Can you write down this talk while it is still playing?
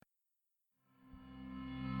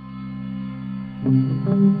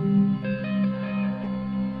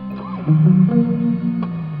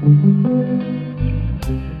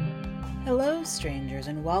Hello, strangers,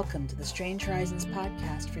 and welcome to the Strange Horizons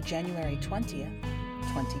podcast for January 20th,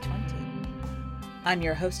 2020. I'm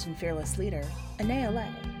your host and fearless leader, Anaea Lay.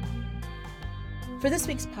 For this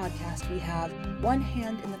week's podcast, we have One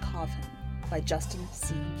Hand in the Coffin by Justin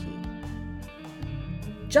C. Key.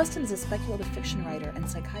 Justin is a speculative fiction writer and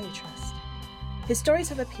psychiatrist. His stories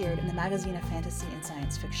have appeared in the magazine of fantasy and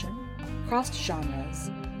science fiction, Crossed Genres,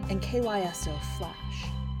 and KYSO Flash.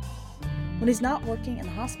 When he's not working in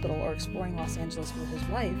the hospital or exploring Los Angeles with his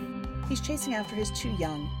wife, he's chasing after his two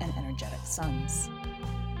young and energetic sons.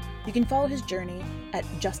 You can follow his journey at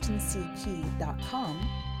justinckey.com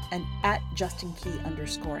and at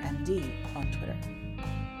JustinKey_MD on Twitter.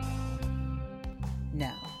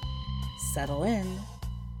 Now, settle in.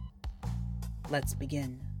 Let's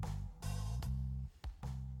begin.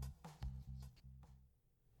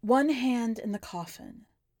 One Hand in the Coffin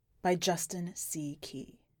by Justin C.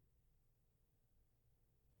 Key.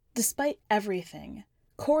 Despite everything,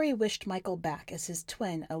 Corey wished Michael back as his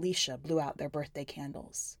twin, Alicia, blew out their birthday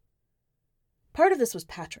candles. Part of this was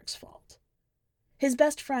Patrick's fault. His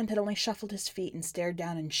best friend had only shuffled his feet and stared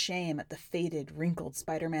down in shame at the faded, wrinkled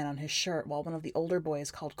Spider-Man on his shirt while one of the older boys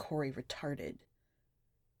called Corey retarded.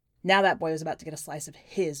 Now that boy was about to get a slice of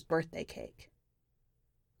his birthday cake.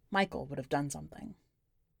 Michael would have done something.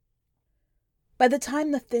 By the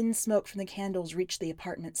time the thin smoke from the candles reached the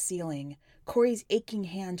apartment ceiling, Corey's aching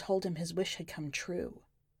hand told him his wish had come true.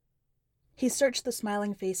 He searched the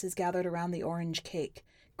smiling faces gathered around the orange cake,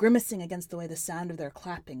 grimacing against the way the sound of their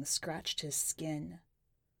clapping scratched his skin.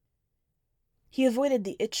 He avoided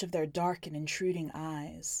the itch of their dark and intruding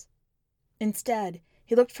eyes. Instead,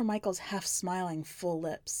 he looked for Michael's half-smiling full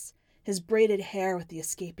lips, his braided hair with the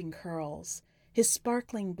escaping curls, his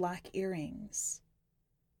sparkling black earrings.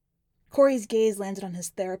 Corey's gaze landed on his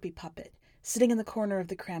therapy puppet, sitting in the corner of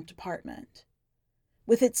the cramped apartment.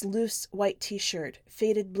 With its loose white t-shirt,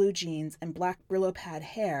 faded blue jeans, and black Brillo pad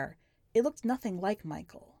hair, it looked nothing like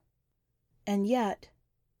Michael. And yet...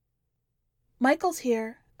 "Michael's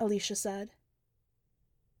here," Alicia said.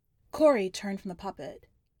 Corey turned from the puppet.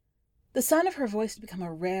 The sound of her voice had become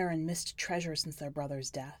a rare and missed treasure since their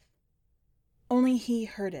brother's death. Only he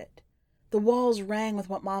heard it. The walls rang with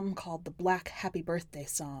what Mom called the Black Happy Birthday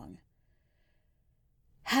song.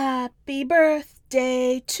 Happy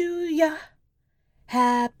birthday to ya.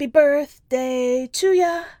 Happy birthday to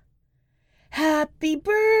ya. Happy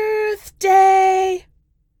birthday.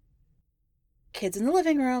 Kids in the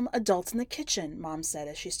living room, adults in the kitchen, Mom said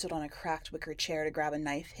as she stood on a cracked wicker chair to grab a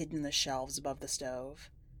knife hidden in the shelves above the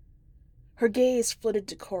stove. Her gaze flitted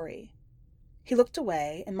to Corey. He looked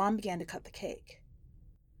away, and Mom began to cut the cake.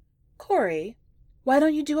 "Corey, why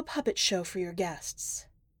don't you do a puppet show for your guests?"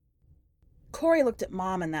 Corey looked at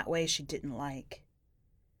Mom in that way she didn't like.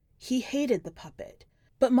 He hated the puppet,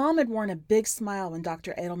 but Mom had worn a big smile when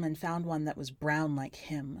Dr. Edelman found one that was brown like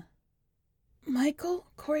him. "Michael?"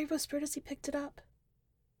 Corey whispered as he picked it up.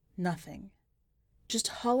 Nothing. Just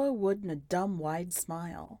hollow wood and a dumb, wide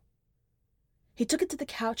smile. He took it to the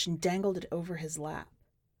couch and dangled it over his lap.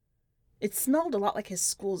 It smelled a lot like his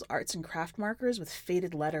school's arts and craft markers with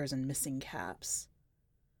faded letters and missing caps.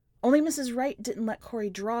 Only Mrs. Wright didn't let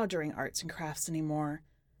Corey draw during arts and crafts anymore,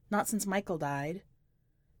 not since Michael died.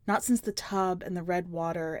 Not since the tub and the red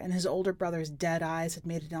water and his older brother's dead eyes had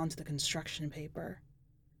made it onto the construction paper.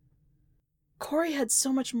 Corey had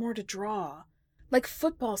so much more to draw, like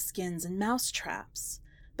football skins and mouse traps,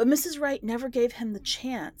 but Mrs. Wright never gave him the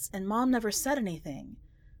chance, and Mom never said anything,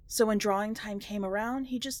 so when drawing time came around,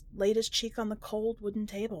 he just laid his cheek on the cold wooden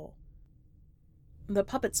table. The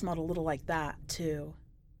puppet smelled a little like that, too.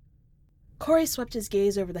 Corey swept his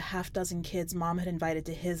gaze over the half-dozen kids Mom had invited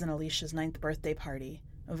to his and Alicia's 9th birthday party,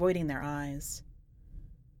 avoiding their eyes.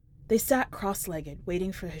 They sat cross-legged,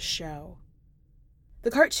 waiting for his show. The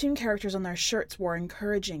cartoon characters on their shirts wore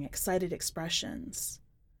encouraging, excited expressions.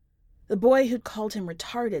 The boy who'd called him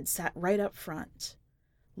retarded sat right up front.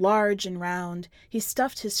 Large and round, he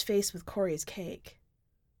stuffed his face with Corey's cake.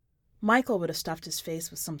 Michael would have stuffed his face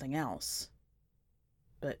with something else.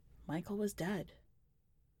 But Michael was dead.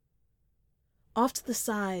 Off to the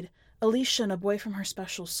side, Alicia and a boy from her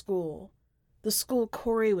special school, the school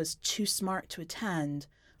Corey was too smart to attend,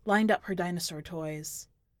 lined up her dinosaur toys.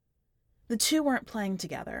 The two weren't playing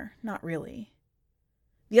together, not really.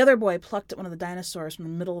 The other boy plucked at one of the dinosaurs from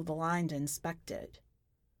the middle of the line to inspect it.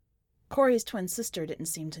 Corey's twin sister didn't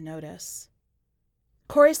seem to notice.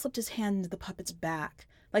 Corey slipped his hand into the puppet's back,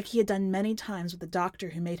 like he had done many times with the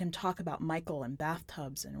doctor who made him talk about Michael and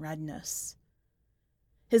bathtubs and redness.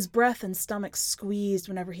 His breath and stomach squeezed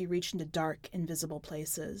whenever he reached into dark, invisible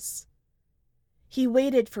places. He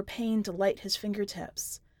waited for pain to light his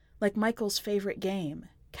fingertips, like Michael's favorite game,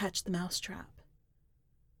 Catch the Mousetrap.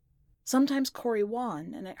 Sometimes Corey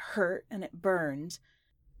won, and it hurt and it burned,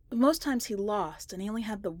 but most times he lost, and he only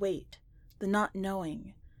had the weight, the not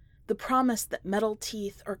knowing, the promise that metal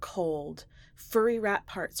teeth or cold, furry rat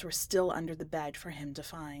parts were still under the bed for him to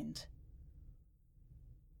find.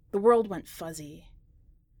 The world went fuzzy.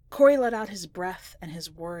 Corey let out his breath and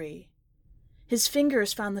his worry. His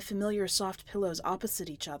fingers found the familiar soft pillows opposite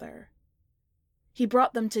each other. He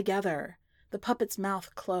brought them together, the puppet's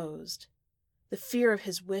mouth closed. The fear of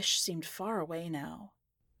his wish seemed far away now.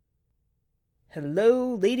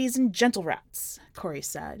 "Hello, ladies and gentle rats," Corey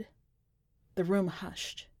said. The room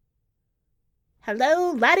hushed.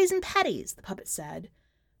 "Hello, laddies and patties," the puppet said,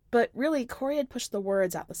 but really Corey had pushed the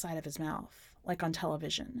words out the side of his mouth, like on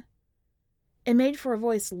television. It made for a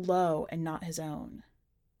voice low and not his own.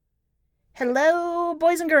 "Hello,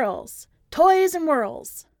 boys and girls, toys and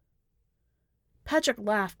whirls." Patrick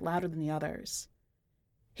laughed louder than the others.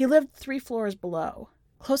 He lived 3 floors below,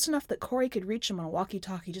 close enough that Corey could reach him on a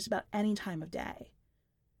walkie-talkie just about any time of day.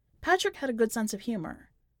 Patrick had a good sense of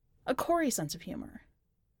humor, a Corey sense of humor.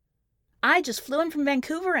 "I just flew in from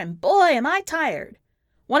Vancouver, and boy, am I tired.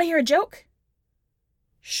 Want to hear a joke?"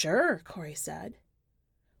 "Sure," Corey said.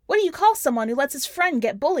 "What do you call someone who lets his friend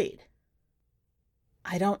get bullied?"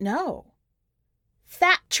 "I don't know."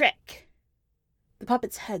 "Fat trick." The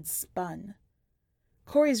puppet's head spun.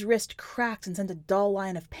 Corey's wrist cracked and sent a dull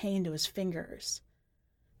line of pain to his fingers.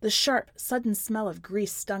 The sharp, sudden smell of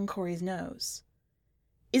grease stung Corey's nose.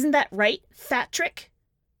 "Isn't that right, fat trick?"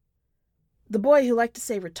 The boy who liked to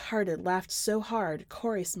say retarded laughed so hard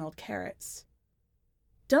Corey smelled carrots.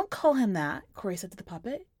 "Don't call him that," Corey said to the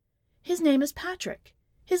puppet. "His name is Patrick.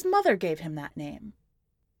 His mother gave him that name."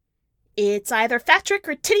 "It's either fat trick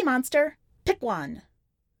or titty monster. Pick one."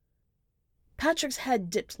 Patrick's head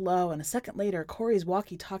dipped low, and a second later, Corey's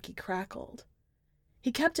walkie-talkie crackled.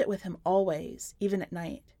 He kept it with him always, even at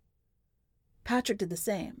night. Patrick did the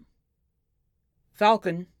same.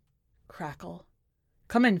 "Falcon," crackle.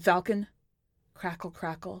 "Come in, Falcon." Crackle,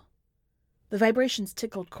 crackle. The vibrations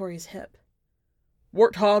tickled Corey's hip.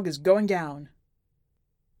 "Warthog is going down."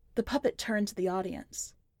 The puppet turned to the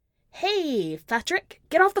audience. "Hey, Patrick,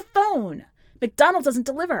 get off the phone! McDonald's doesn't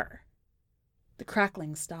deliver." The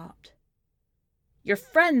crackling stopped. "Your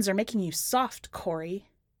friends are making you soft, Corey."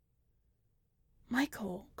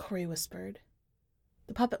 "Michael," Corey whispered.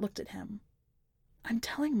 The puppet looked at him. "I'm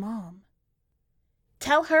telling Mom."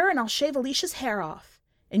 "Tell her and I'll shave Alicia's hair off.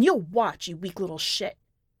 And you'll watch, you weak little shit."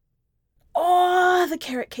 "Oh," the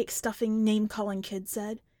carrot cake stuffing name-calling kid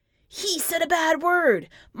said. "He said a bad word!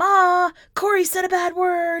 Ma, Corey said a bad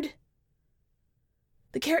word!"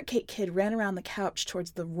 The carrot cake kid ran around the couch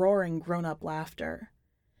towards the roaring grown-up laughter.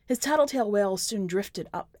 His tattletale wails soon drifted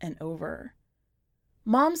up and over.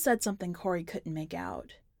 Mom said something Corey couldn't make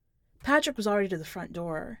out. Patrick was already to the front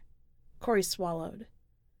door. Corey swallowed.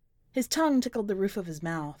 His tongue tickled the roof of his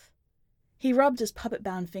mouth. He rubbed his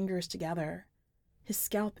puppet-bound fingers together. His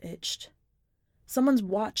scalp itched. Someone's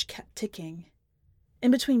watch kept ticking.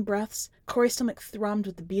 In between breaths, Corey's stomach thrummed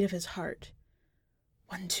with the beat of his heart.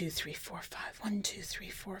 1, 2, 3, 4, 5. 1, 2, 3,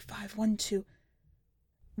 4, 5. 1, 2.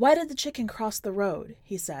 "Why did the chicken cross the road?"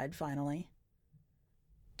 he said, finally.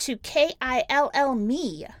 "To Kill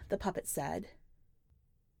me," the puppet said.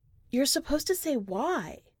 "You're supposed to say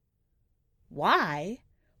why." "Why?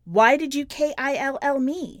 Why did you Kill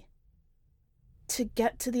me?" "To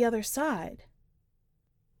get to the other side."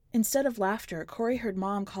 Instead of laughter, Corey heard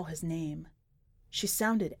Mom call his name. She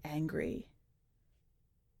sounded angry.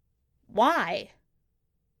 "Why?"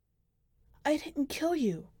 "I didn't kill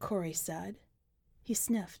you," Corey said. He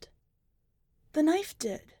sniffed. "The knife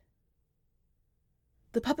did."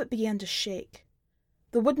 The puppet began to shake.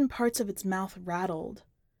 The wooden parts of its mouth rattled.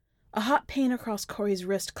 A hot pain across Corey's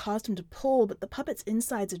wrist caused him to pull, but the puppet's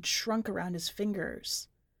insides had shrunk around his fingers.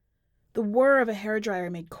 The whir of a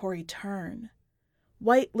hairdryer made Corey turn.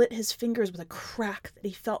 White lit his fingers with a crack that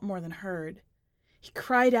he felt more than heard. He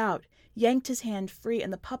cried out, yanked his hand free,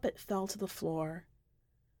 and the puppet fell to the floor.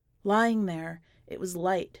 Lying there, it was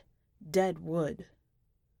light, dead wood.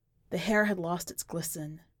 The hair had lost its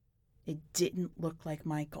glisten. It didn't look like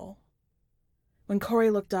Michael. When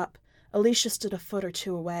Corey looked up, Alicia stood a foot or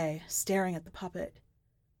two away, staring at the puppet.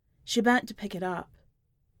 She bent to pick it up.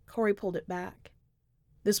 Corey pulled it back.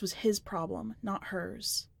 This was his problem, not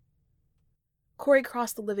hers. Corey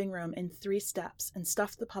crossed the living room in 3 steps and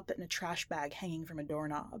stuffed the puppet in a trash bag hanging from a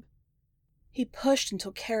doorknob. He pushed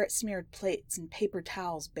until carrot-smeared plates and paper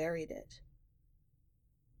towels buried it.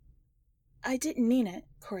 I didn't mean it,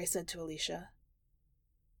 Corey said to Alicia.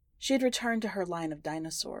 She had returned to her line of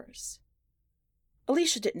dinosaurs.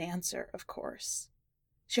 Alicia didn't answer, of course.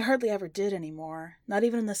 She hardly ever did anymore, not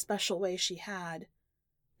even in the special way she had,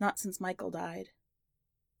 not since Michael died.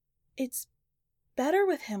 It's better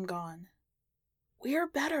with him gone. We're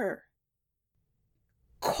better.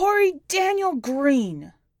 Corey Daniel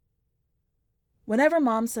Green! Whenever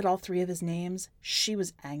Mom said all three of his names, she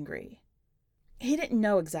was angry. He didn't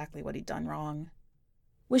know exactly what he'd done wrong.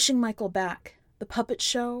 Wishing Michael back, the puppet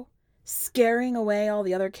show, scaring away all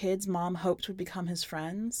the other kids Mom hoped would become his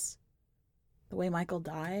friends, the way Michael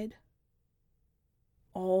died.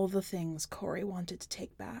 All the things Corey wanted to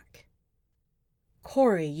take back.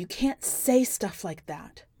 Corey, you can't say stuff like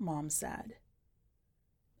that, Mom said.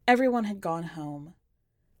 Everyone had gone home.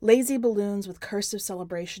 Lazy balloons with cursive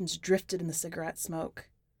celebrations drifted in the cigarette smoke.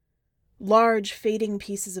 Large, fading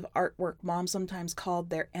pieces of artwork Mom sometimes called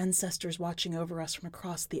their ancestors watching over us from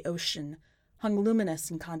across the ocean hung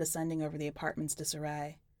luminous and condescending over the apartment's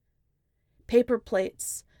disarray. Paper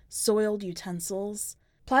plates, soiled utensils,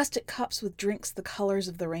 plastic cups with drinks the colors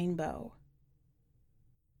of the rainbow.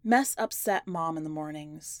 Mess upset Mom in the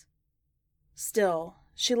mornings. Still,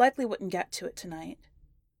 she likely wouldn't get to it tonight.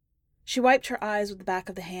 She wiped her eyes with the back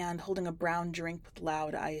of the hand holding a brown drink with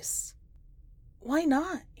loud ice. Why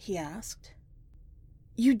not? He asked.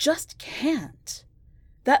 You just can't.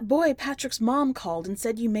 That boy Patrick's mom called and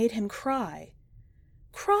said you made him cry.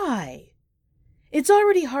 Cry! It's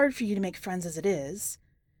already hard for you to make friends as it is.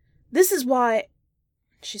 This is why...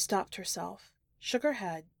 She stopped herself, shook her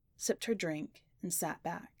head, sipped her drink, and sat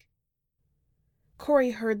back.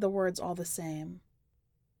 Corey heard the words all the same.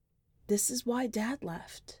 This is why Dad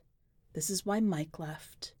left. This is why Mike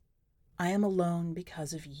left. I am alone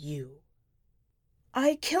because of you.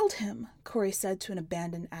 I killed him, Corey said to an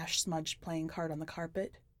abandoned ash-smudged playing card on the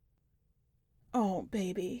carpet. Oh,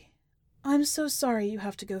 baby, I'm so sorry you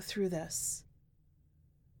have to go through this.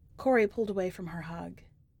 Corey pulled away from her hug.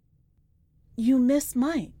 You miss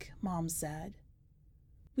Mike, Mom said.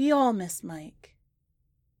 We all miss Mike.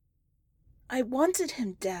 I wanted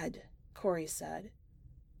him dead, Corey said.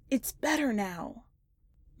 It's better now.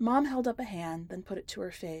 Mom held up a hand, then put it to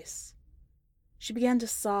her face. She began to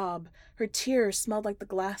sob. Her tears smelled like the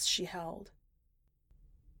glass she held.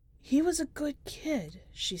 He was a good kid,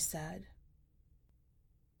 she said.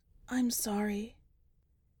 I'm sorry.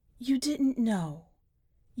 You didn't know.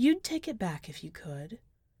 You'd take it back if you could.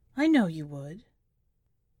 I know you would.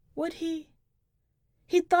 Would he?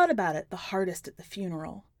 He'd thought about it the hardest at the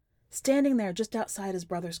funeral, standing there just outside his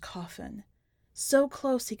brother's coffin, so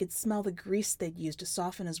close he could smell the grease they'd used to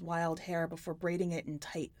soften his wild hair before braiding it in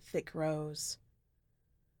tight, thick rows.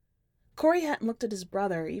 Corey hadn't looked at his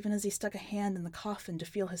brother even as he stuck a hand in the coffin to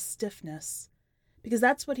feel his stiffness, because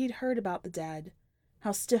that's what he'd heard about the dead,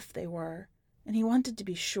 how stiff they were, and he wanted to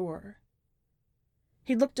be sure.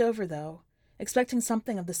 He'd looked over, though, expecting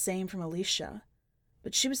something of the same from Alicia,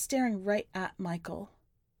 but she was staring right at Michael.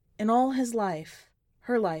 In all his life,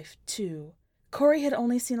 her life, too, Corey had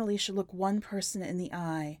only seen Alicia look one person in the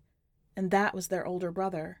eye, and that was their older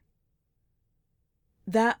brother.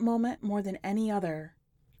 That moment, more than any other,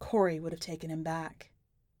 Corey would have taken him back.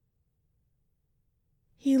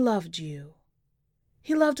 He loved you.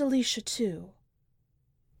 He loved Alicia, too.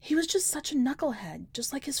 He was just such a knucklehead,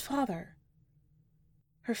 just like his father.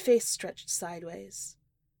 Her face stretched sideways.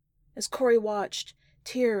 As Corey watched,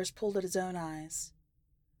 tears pulled at his own eyes.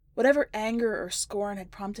 Whatever anger or scorn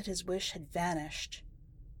had prompted his wish had vanished.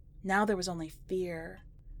 Now there was only fear.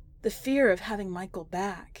 The fear of having Michael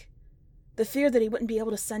back. The fear that he wouldn't be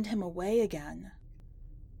able to send him away again.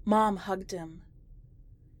 Mom hugged him.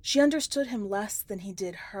 She understood him less than he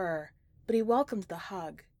did her, but he welcomed the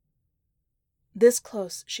hug. This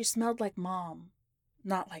close, she smelled like Mom,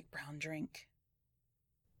 not like brown drink.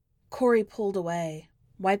 Corey pulled away,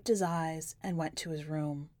 wiped his eyes, and went to his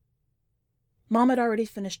room. Mom had already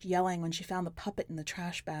finished yelling when she found the puppet in the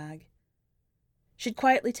trash bag. She'd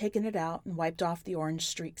quietly taken it out and wiped off the orange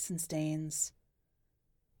streaks and stains.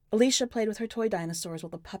 Alicia played with her toy dinosaurs while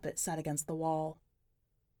the puppet sat against the wall.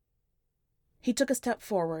 He took a step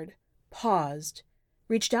forward, paused,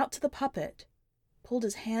 reached out to the puppet, pulled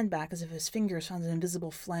his hand back as if his fingers found an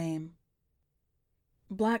invisible flame.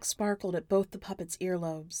 Black sparkled at both the puppet's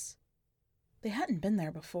earlobes. They hadn't been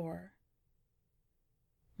there before.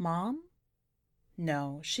 Mom?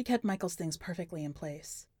 No, she kept Michael's things perfectly in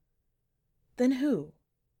place. Then who?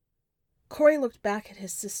 Corey looked back at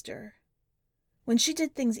his sister. When she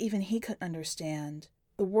did things even he couldn't understand,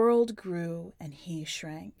 the world grew and he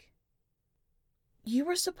shrank. You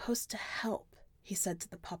were supposed to help, he said to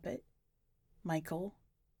the puppet. Michael.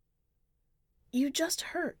 You just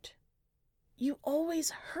hurt. You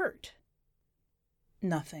always hurt.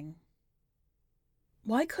 Nothing.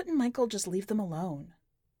 Why couldn't Michael just leave them alone?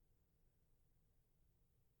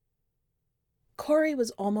 Corey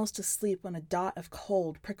was almost asleep when a dot of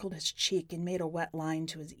cold prickled his cheek and made a wet line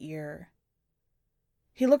to his ear.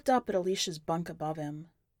 He looked up at Alicia's bunk above him.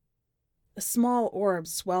 A small orb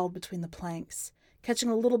swelled between the planks, catching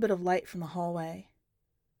a little bit of light from the hallway.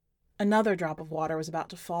 Another drop of water was about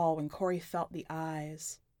to fall when Corey felt the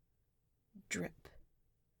eyes. Drip.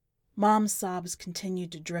 Mom's sobs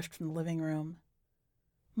continued to drift from the living room.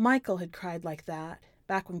 Michael had cried like that,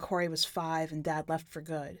 back when Corey was 5 and Dad left for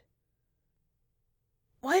good.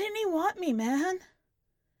 Why didn't he want me, man?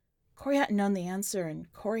 Corey hadn't known the answer,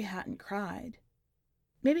 and Corey hadn't cried.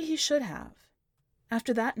 Maybe he should have.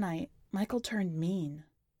 After that night, Michael turned mean.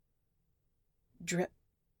 Drip.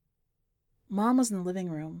 Mom was in the living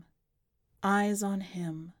room. Eyes on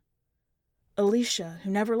him. Alicia,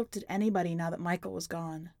 who never looked at anybody now that Michael was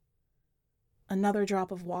gone. Another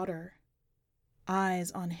drop of water.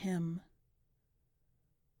 Eyes on him.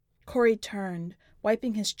 Corey turned,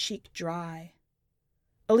 wiping his cheek dry.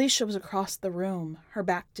 Alicia was across the room, her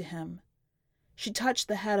back to him. She touched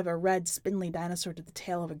the head of a red, spindly dinosaur to the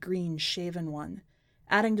tail of a green, shaven one,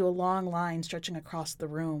 adding to a long line stretching across the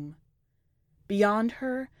room. Beyond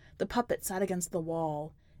her, the puppet sat against the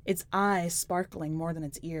wall, its eyes sparkling more than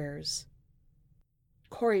its ears.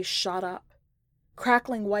 Corey shot up.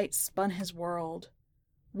 Crackling white spun his world.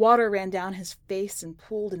 Water ran down his face and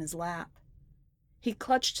pooled in his lap. He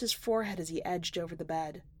clutched his forehead as he edged over the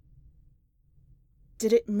bed.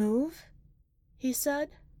 "Did it move?" he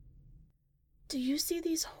said. "Do you see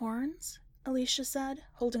these horns?" Alicia said,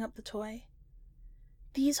 holding up the toy.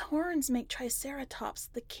 "These horns make Triceratops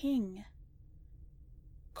the king."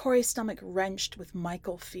 Corey's stomach wrenched with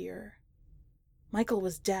Michael fear. Michael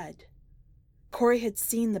was dead. Corey had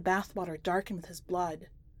seen the bathwater darken with his blood.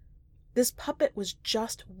 This puppet was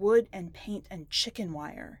just wood and paint and chicken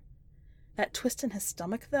wire. That twist in his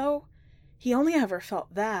stomach, though, he only ever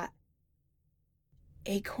felt that.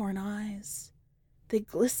 Acorn eyes. They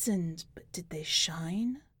glistened, but did they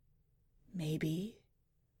shine? Maybe.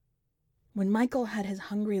 When Michael had his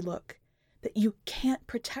hungry look, that you can't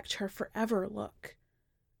protect her forever look.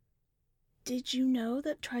 "Did you know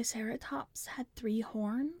that Triceratops had 3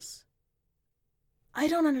 horns?" "I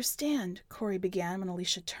don't understand," Corey began when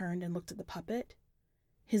Alicia turned and looked at the puppet.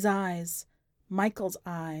 His eyes, Michael's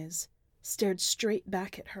eyes, stared straight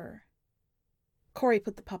back at her. Corey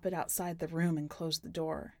put the puppet outside the room and closed the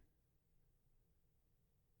door.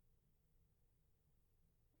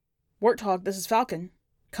 "Warthog, this is Falcon.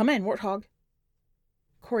 Come in, Warthog."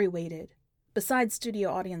 Corey waited. Besides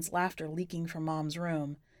studio audience laughter leaking from Mom's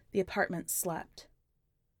room, the apartment slept.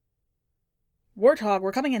 "Warthog,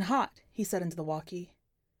 we're coming in hot," he said into the walkie.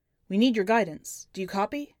 "We need your guidance. Do you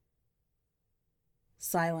copy?"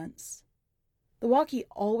 Silence. The walkie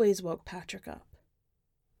always woke Patrick up.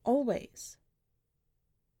 Always.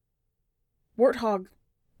 "Warthog,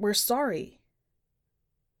 we're sorry."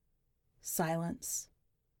 Silence.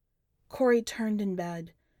 Corey turned in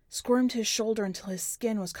bed, squirmed his shoulder until his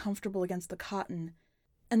skin was comfortable against the cotton,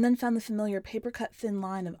 and then found the familiar paper-cut thin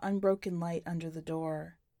line of unbroken light under the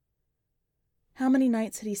door. How many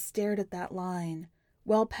nights had he stared at that line,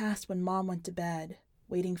 well past when Mom went to bed,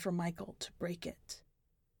 waiting for Michael to break it?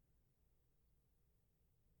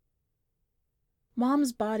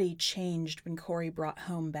 Mom's body changed when Corey brought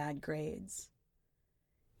home bad grades.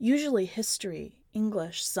 Usually history,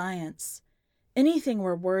 English, science, anything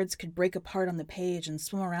where words could break apart on the page and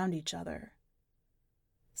swim around each other.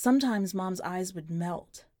 Sometimes Mom's eyes would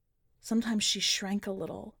melt. Sometimes she shrank a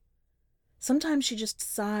little. Sometimes she just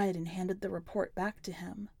sighed and handed the report back to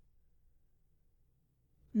him.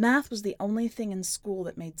 Math was the only thing in school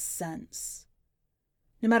that made sense.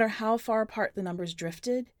 No matter how far apart the numbers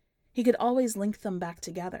drifted, he could always link them back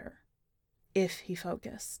together, if he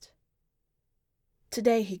focused.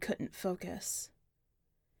 Today he couldn't focus.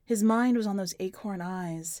 His mind was on those acorn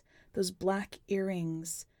eyes, those black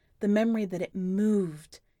earrings, the memory that it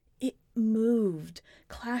moved,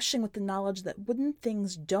 clashing with the knowledge that wooden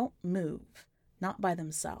things don't move, not by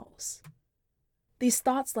themselves. These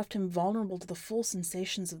thoughts left him vulnerable to the full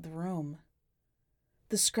sensations of the room.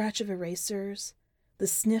 The scratch of erasers, the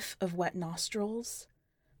sniff of wet nostrils,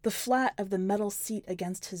 the flat of the metal seat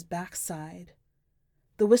against his backside,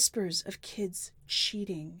 the whispers of kids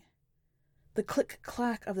cheating, the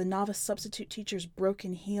click-clack of the novice substitute teacher's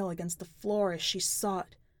broken heel against the floor as she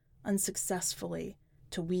sought, unsuccessfully,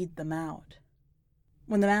 to weed them out.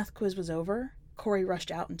 When the math quiz was over, Corey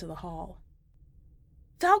rushed out into the hall.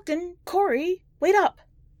 "Falcon! Corey! Wait up!"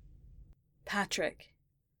 Patrick.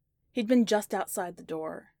 He'd been just outside the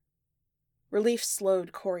door. Relief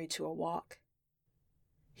slowed Corey to a walk.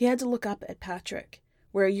 He had to look up at Patrick,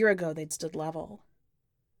 where a year ago they'd stood level.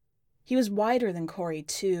 He was wider than Corey,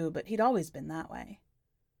 too, but he'd always been that way.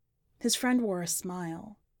 His friend wore a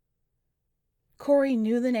smile. Corey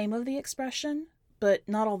knew the name of the expression, but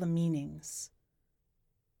not all the meanings.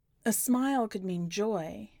 A smile could mean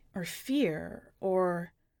joy, or fear,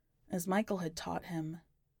 or, as Michael had taught him,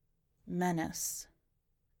 menace.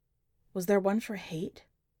 Was there one for hate?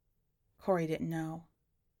 Corey didn't know.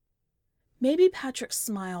 Maybe Patrick's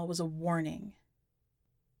smile was a warning.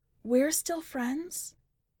 We're still friends?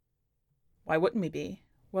 Why wouldn't we be?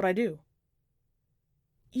 What'd I do?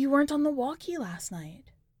 You weren't on the walkie last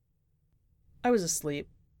night. I was asleep.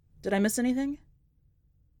 Did I miss anything?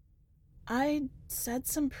 I said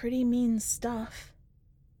some pretty mean stuff.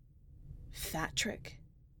 Fatrick.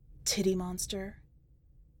 Titty monster.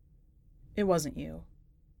 It wasn't you.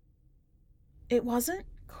 It wasn't?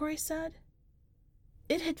 Corey said.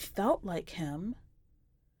 It had felt like him.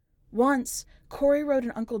 Once, Corey rode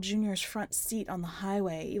in Uncle Junior's front seat on the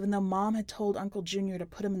highway, even though Mom had told Uncle Junior to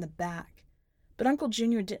put him in the back. But Uncle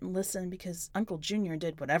Junior didn't listen because Uncle Junior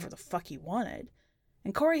did whatever the fuck he wanted.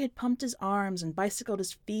 And Corey had pumped his arms and bicycled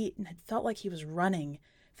his feet and had felt like he was running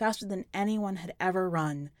faster than anyone had ever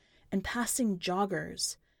run, and passing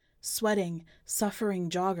joggers, sweating, suffering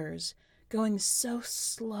joggers, going so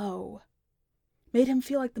slow, made him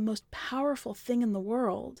feel like the most powerful thing in the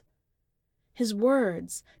world. His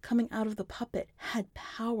words, coming out of the puppet, had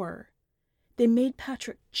power. They made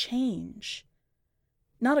Patrick change.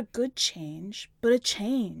 Not a good change, but a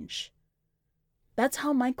change. That's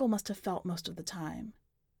how Michael must have felt most of the time.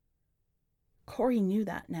 Corey knew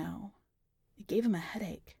that now. It gave him a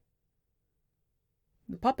headache.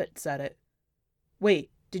 The puppet said it.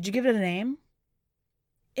 Wait, did you give it a name?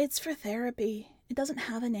 It's for therapy. It doesn't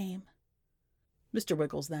have a name. Mr.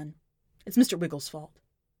 Wiggles, then. It's Mr. Wiggles' fault.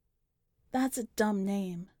 That's a dumb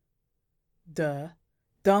name. Duh.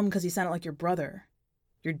 Dumb because he sounded like your brother.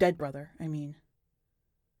 Your dead brother, I mean.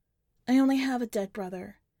 I only have a dead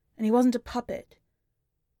brother, and he wasn't a puppet.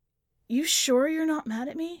 You sure you're not mad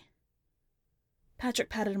at me? Patrick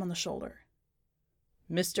patted him on the shoulder.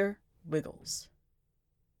 Mr. Wiggles.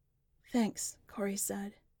 Thanks, Corey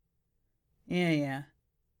said. Yeah.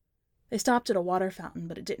 They stopped at a water fountain,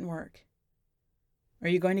 but it didn't work. Are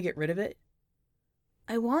you going to get rid of it?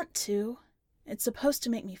 I want to. It's supposed to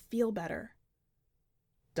make me feel better.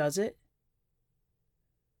 Does it?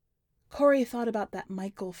 Corey thought about that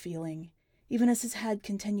Michael feeling, even as his head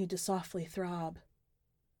continued to softly throb.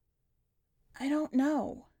 I don't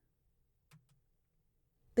know.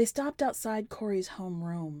 They stopped outside Corey's home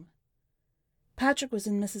room. Patrick was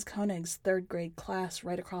in Mrs. Koenig's third-grade class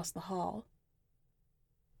right across the hall.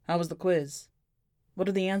 How was the quiz? What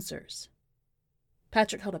are the answers?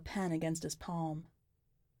 Patrick held a pen against his palm.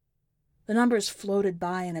 The numbers floated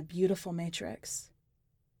by in a beautiful matrix.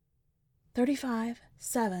 35,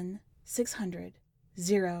 7, 600,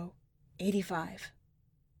 0, 85.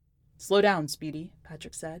 Slow down, Speedy,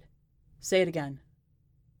 Patrick said. Say it again.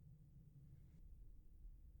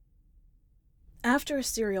 After a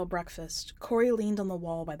cereal breakfast, Corey leaned on the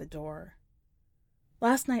wall by the door.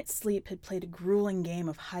 Last night's sleep had played a grueling game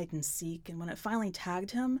of hide-and-seek, and when it finally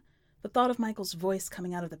tagged him, the thought of Michael's voice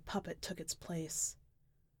coming out of the puppet took its place.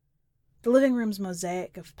 The living room's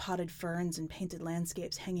mosaic of potted ferns and painted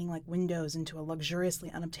landscapes hanging like windows into a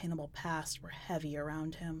luxuriously unobtainable past were heavy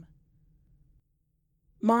around him.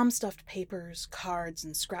 Mom stuffed papers, cards,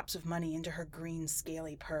 and scraps of money into her green,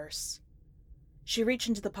 scaly purse. She reached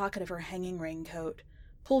into the pocket of her hanging raincoat,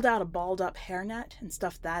 pulled out a balled-up hairnet, and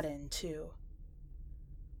stuffed that in, too.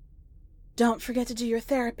 Don't forget to do your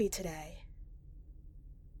therapy today.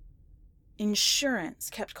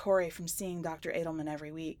 Insurance kept Corey from seeing Dr. Edelman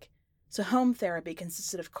every week, so home therapy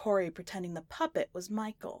consisted of Corey pretending the puppet was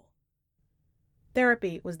Michael.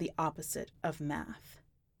 Therapy was the opposite of math.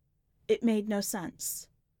 It made no sense.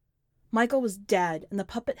 Michael was dead, and the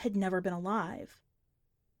puppet had never been alive.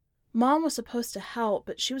 Mom was supposed to help,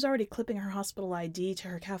 but she was already clipping her hospital ID to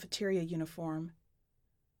her cafeteria uniform.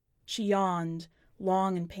 She yawned,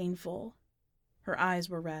 long and painful. Her eyes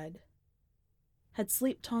were red. Had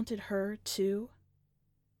sleep taunted her, too?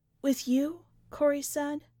 With you? Corey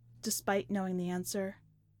said, despite knowing the answer.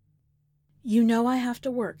 You know I have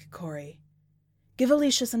to work, Corey. Give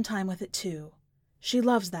Alicia some time with it, too. She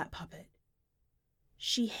loves that puppet.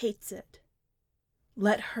 She hates it.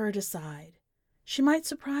 Let her decide. She might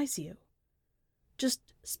surprise you. Just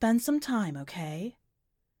spend some time, okay?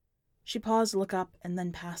 She paused to look up and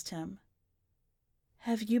then past him.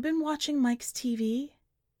 Have you been watching Mike's TV?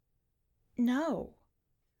 know.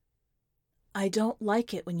 I don't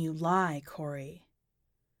like it when you lie, Corey.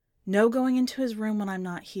 No going into his room when I'm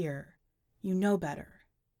not here. You know better.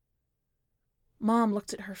 Mom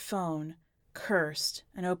looked at her phone, cursed,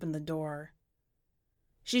 and opened the door.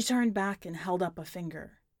 She turned back and held up a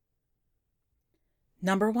finger.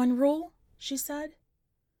 "Number 1 rule?" she said.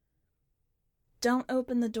 "Don't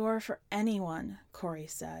open the door for anyone," Corey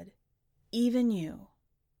said. "Even you."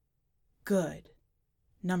 "Good.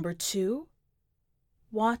 Number 2?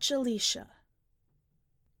 Watch Alicia."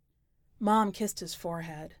 Mom kissed his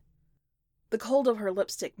forehead. The cold of her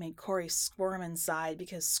lipstick made Corey squirm inside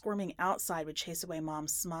because squirming outside would chase away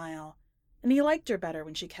Mom's smile, and he liked her better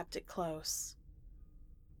when she kept it close.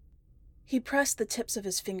 He pressed the tips of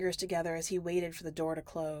his fingers together as he waited for the door to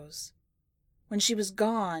close. When she was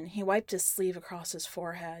gone, he wiped his sleeve across his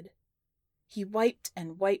forehead. He wiped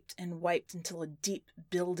and wiped and wiped until a deep,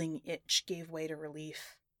 building itch gave way to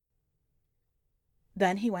relief.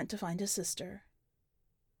 Then he went to find his sister.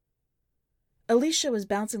 Alicia was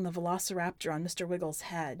bouncing the velociraptor on Mr. Wiggles'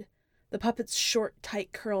 head, the puppet's short,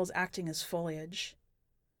 tight curls acting as foliage.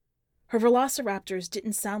 Her velociraptors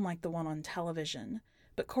didn't sound like the one on television,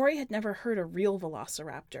 but Corey had never heard a real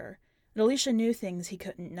velociraptor, and Alicia knew things he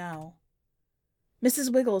couldn't know.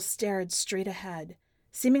 Mrs. Wiggles stared straight ahead,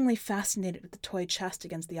 seemingly fascinated with the toy chest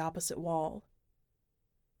against the opposite wall.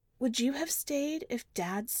 "Would you have stayed if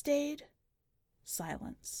Dad stayed?"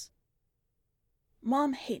 Silence.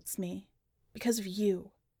 "Mom hates me. Because of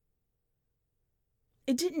you."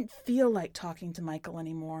 It didn't feel like talking to Michael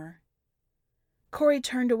anymore. Corey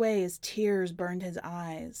turned away as tears burned his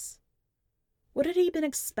eyes. What had he been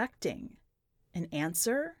expecting? An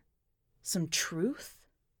answer? Some truth?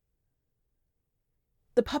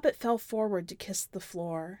 The puppet fell forward to kiss the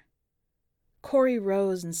floor. Corey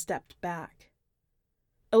rose and stepped back.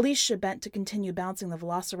 Alicia bent to continue bouncing the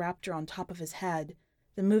velociraptor on top of his head,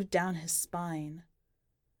 then moved down his spine.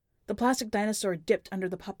 The plastic dinosaur dipped under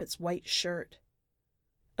the puppet's white shirt.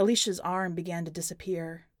 Alicia's arm began to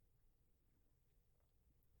disappear.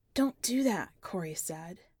 "Don't do that," Corey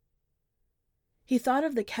said. He thought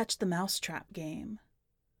of the Catch the Mousetrap game.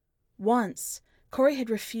 Once, Corey had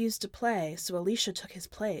refused to play, so Alicia took his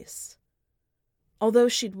place. Although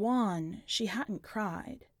she'd won, she hadn't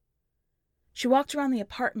cried. She walked around the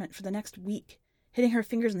apartment for the next week, hitting her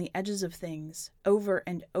fingers on the edges of things, over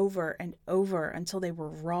and over and over until they were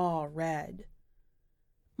raw red.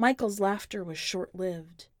 Michael's laughter was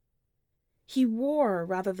short-lived. He wore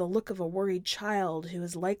rather the look of a worried child who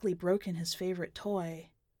has likely broken his favorite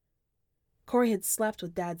toy. Corey had slept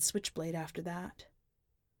with Dad's switchblade after that.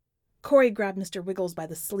 Corey grabbed Mr. Wiggles by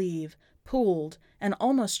the sleeve, pulled, and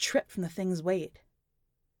almost tripped from the thing's weight.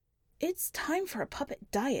 "It's time for a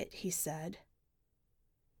puppet diet," he said.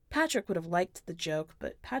 Patrick would have liked the joke,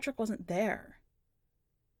 but Patrick wasn't there.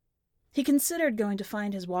 He considered going to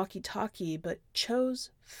find his walkie-talkie, but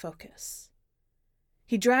chose focus.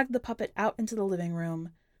 He dragged the puppet out into the living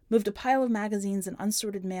room, moved a pile of magazines and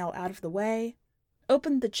unsorted mail out of the way,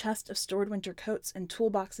 opened the chest of stored winter coats and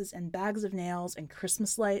toolboxes and bags of nails and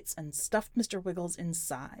Christmas lights, and stuffed Mr. Wiggles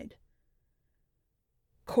inside.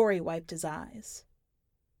 Corey wiped his eyes.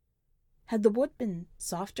 Had the wood been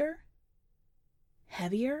softer?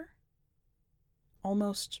 Heavier?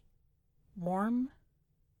 Almost warm?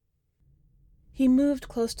 He moved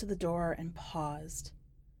close to the door and paused.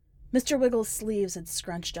 Mr. Wiggles' sleeves had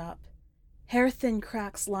scrunched up. Hair-thin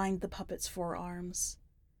cracks lined the puppet's forearms.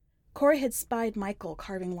 Corey had spied Michael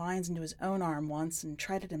carving lines into his own arm once and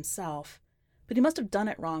tried it himself, but he must have done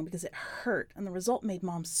it wrong because it hurt, and the result made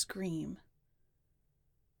Mom scream.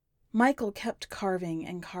 Michael kept carving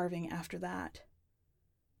and carving after that.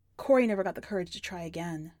 Corey never got the courage to try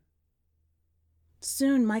again.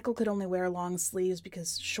 Soon, Michael could only wear long sleeves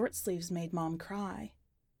because short sleeves made Mom cry.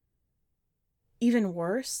 Even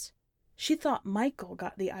worse, she thought Michael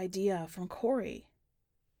got the idea from Corey.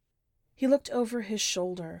 He looked over his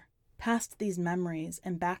shoulder, past these memories,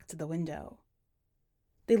 and back to the window.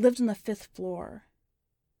 They lived on the 5th floor.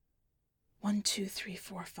 1, 2, 3,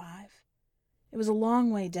 4, 5. It was a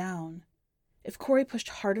long way down. If Corey pushed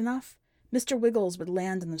hard enough, Mr. Wiggles would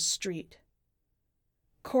land in the street.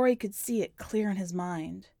 Corey could see it clear in his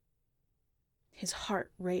mind. His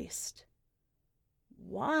heart raced.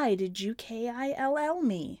 Why did you kill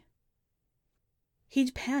me?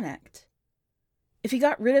 He'd panicked. If he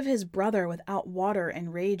got rid of his brother without water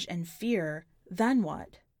and rage and fear, then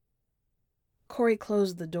what? Corey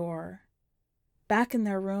closed the door. Back in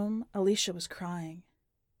their room, Alicia was crying.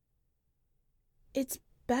 "It's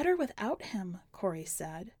better without him," Corey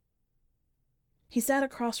said. He sat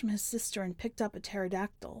across from his sister and picked up a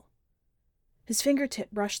pterodactyl. His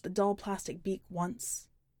fingertip brushed the dull plastic beak once,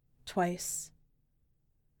 twice.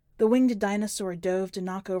 The winged dinosaur dove to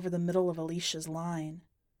knock over the middle of Alicia's line.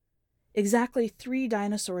 Exactly 3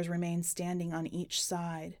 dinosaurs remained standing on each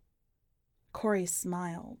side. Corey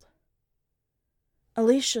smiled.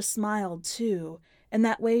 Alicia smiled, too, in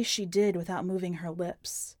that way she did without moving her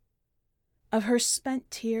lips. Of her spent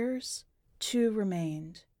tears, 2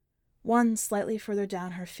 remained, one slightly further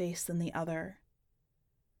down her face than the other.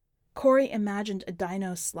 Corey imagined a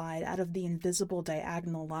dino slide out of the invisible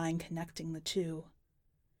diagonal line connecting the 2.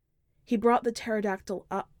 He brought the pterodactyl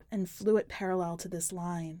up and flew it parallel to this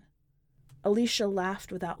line. Alicia laughed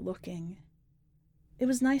without looking. It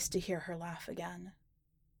was nice to hear her laugh again.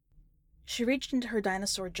 She reached into her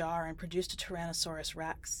dinosaur jar and produced a Tyrannosaurus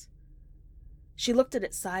Rex. She looked at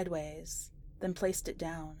it sideways, then placed it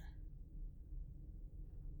down.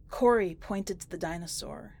 Corey pointed to the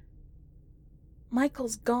dinosaur.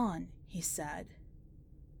 "Michael's gone," he said.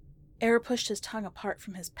 Air pushed his tongue apart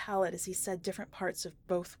from his palate as he said different parts of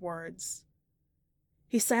both words.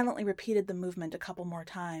 He silently repeated the movement a couple more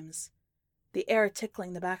times, the air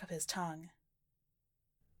tickling the back of his tongue.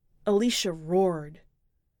 Alicia roared.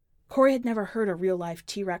 Corey had never heard a real-life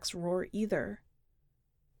T-Rex roar either.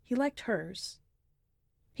 He liked hers.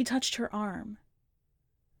 He touched her arm.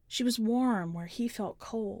 She was warm where he felt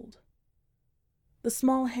cold. The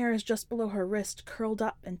small hairs just below her wrist curled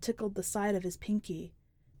up and tickled the side of his pinky,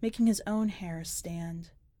 making his own hairs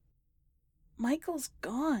stand. "Michael's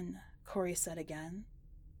gone," Corey said again.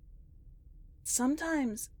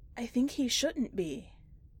 "Sometimes I think he shouldn't be."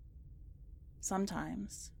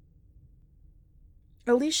 Sometimes.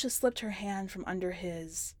 Alicia slipped her hand from under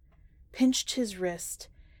his, pinched his wrist,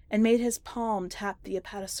 and made his palm tap the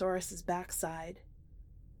Apatosaurus's backside.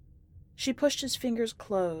 She pushed his fingers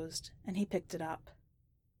closed, and he picked it up.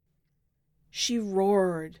 She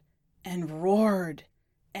roared and roared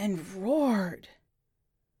and roared.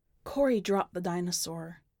 Corey dropped the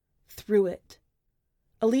dinosaur, threw it.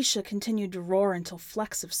 Alicia continued to roar until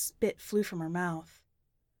flecks of spit flew from her mouth.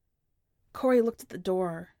 Corey looked at the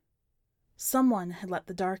door. Someone had let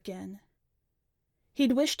the dark in.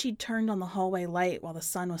 He'd wished he'd turned on the hallway light while the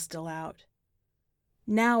sun was still out.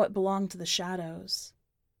 Now it belonged to the shadows.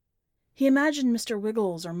 He imagined Mr.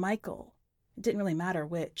 Wiggles or Michael, it didn't really matter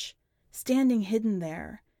which, standing hidden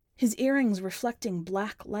there, his earrings reflecting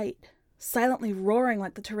black light, silently roaring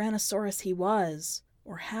like the Tyrannosaurus he was,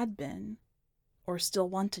 or had been, or still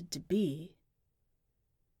wanted to be.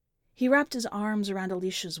 He wrapped his arms around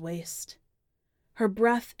Alicia's waist. Her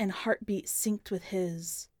breath and heartbeat synced with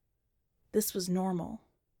his. This was normal.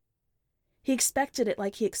 He expected it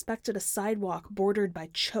like he expected a sidewalk bordered by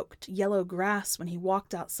choked yellow grass when he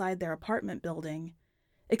walked outside their apartment building,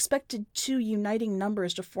 expected 2 uniting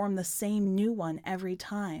numbers to form the same new one every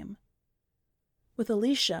time. With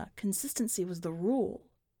Alicia, consistency was the rule.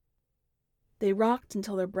 They rocked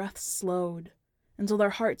until their breaths slowed, until their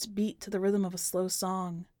hearts beat to the rhythm of a slow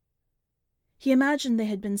song. He imagined they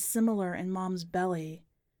had been similar in Mom's belly,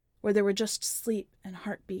 where there were just sleep and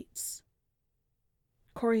heartbeats.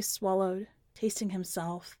 Corey swallowed, tasting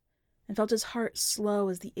himself, and felt his heart slow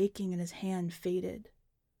as the aching in his hand faded.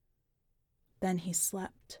 Then he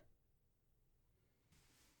slept.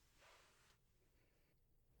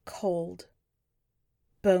 Cold.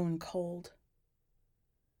 Bone cold.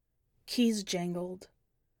 Keys jangled.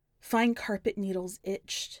 Fine carpet needles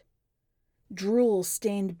itched. Drool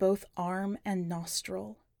stained both arm and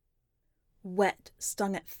nostril. Wet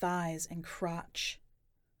stung at thighs and crotch.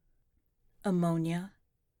 Ammonia.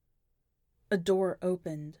 A door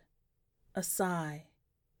opened. A sigh.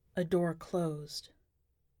 A door closed.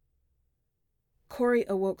 Corey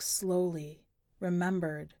awoke slowly,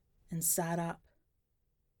 remembered, and sat up.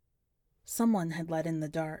 Someone had let in the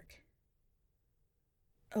dark.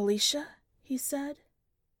 "Alicia?" he said.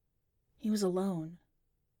 He was alone.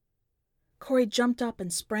 Corey jumped up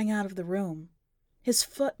and sprang out of the room. His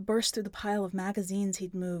foot burst through the pile of magazines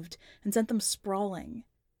he'd moved and sent them sprawling.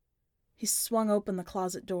 He swung open the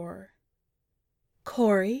closet door.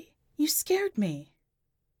 "Corey, you scared me."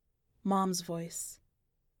 Mom's voice.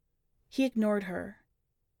 He ignored her.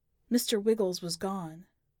 Mr. Wiggles was gone.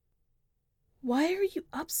 "Why are you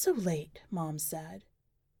up so late?" Mom said.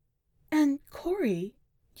 "And, Corey,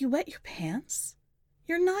 you wet your pants?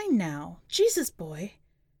 You're 9 now. Jesus, boy."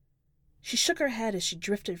 She shook her head as she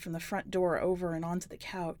drifted from the front door over and onto the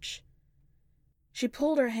couch. She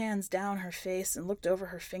pulled her hands down her face and looked over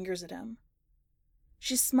her fingers at him.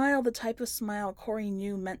 She smiled the type of smile Corey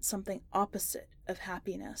knew meant something opposite of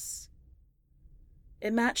happiness.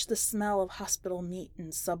 It matched the smell of hospital meat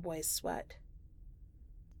and subway sweat.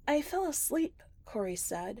 "I fell asleep," Corey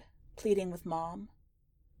said, pleading with Mom.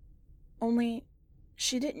 Only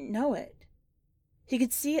she didn't know it. He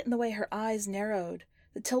could see it in the way her eyes narrowed,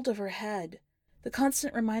 the tilt of her head, the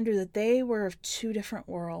constant reminder that they were of two different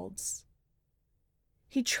worlds.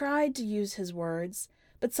 He tried to use his words,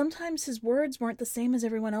 but sometimes his words weren't the same as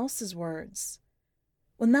everyone else's words.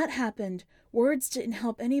 When that happened, words didn't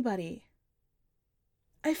help anybody.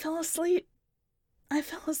 I fell asleep. I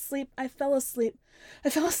fell asleep. I fell asleep. I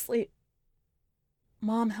fell asleep.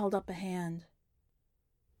 Mom held up a hand.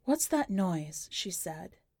 "What's that noise?" she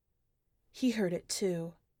said. He heard it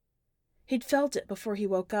too. He'd felt it before he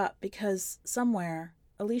woke up because, somewhere,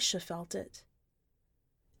 Alicia felt it.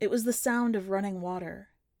 It was the sound of running water.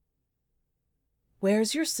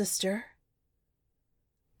 "Where's your sister?"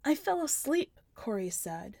 "I fell asleep," Corey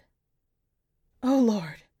said. "Oh,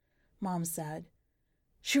 Lord," Mom said.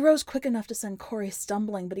 She rose quick enough to send Corey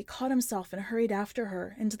stumbling, but he caught himself and hurried after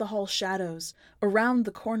her, into the hall shadows, around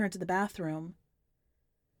the corner to the bathroom.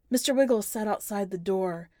 Mr. Wiggles sat outside the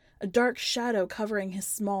door, a dark shadow covering his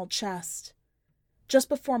small chest. Just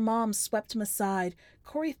before Mom swept him aside,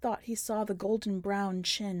 Corey thought he saw the golden-brown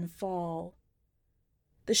chin fall.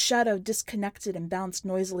 The shadow disconnected and bounced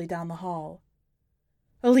noisily down the hall.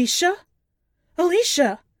 "Alicia?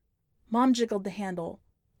 Alicia!" Mom jiggled the handle.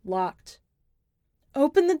 Locked.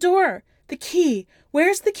 "Open the door! The key!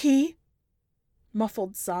 Where's the key?"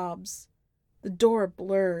 Muffled sobs. The door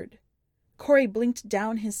blurred. Corey blinked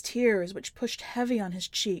down his tears, which pushed heavy on his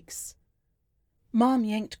cheeks. Mom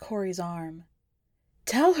yanked Corey's arm.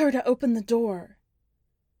 "Tell her to open the door."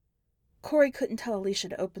 Corey couldn't tell Alicia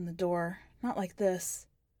to open the door, not like this.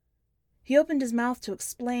 He opened his mouth to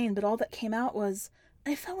explain, but all that came out was,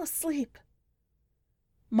 "I fell asleep."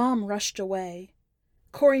 Mom rushed away.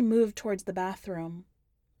 Corey moved towards the bathroom.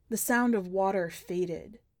 The sound of water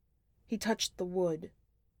faded. He touched the wood.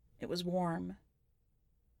 It was warm.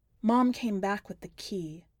 Mom came back with the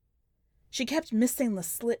key. She kept missing the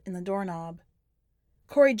slit in the doorknob.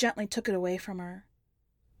 Corey gently took it away from her.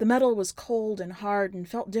 The metal was cold and hard and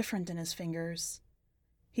felt different in his fingers.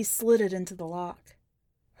 He slid it into the lock.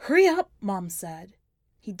 "Hurry up," Mom said.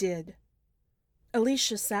 He did.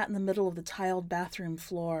 Alicia sat in the middle of the tiled bathroom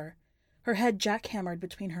floor, her head jackhammered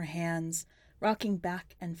between her hands, rocking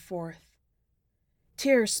back and forth.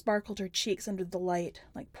 Tears sparkled her cheeks under the light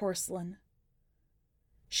like porcelain.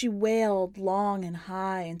 She wailed long and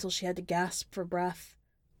high until she had to gasp for breath,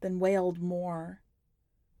 then wailed more.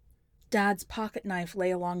 Dad's pocket knife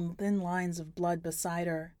lay along the thin lines of blood beside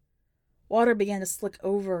her. Water began to slick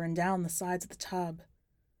over and down the sides of the tub.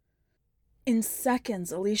 In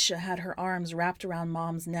seconds, Alicia had her arms wrapped around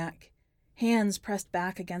Mom's neck, hands pressed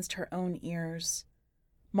back against her own ears.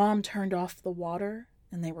 Mom turned off the water,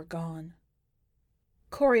 and they were gone.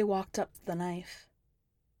 Corey walked up to the knife.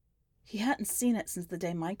 He hadn't seen it since the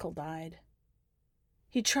day Michael died.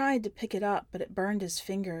 He tried to pick it up, but it burned his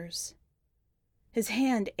fingers. His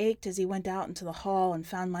hand ached as he went out into the hall and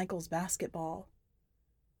found Michael's basketball.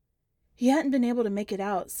 He hadn't been able to make it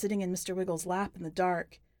out sitting in Mr. Wiggles' lap in the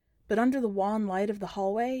dark, but under the wan light of the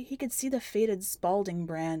hallway he could see the faded Spalding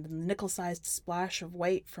brand and the nickel-sized splash of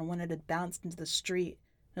white from when it had bounced into the street,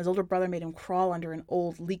 and his older brother made him crawl under an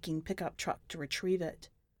old, leaking pickup truck to retrieve it.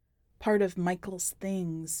 Part of Michael's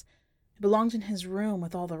things. It belonged in his room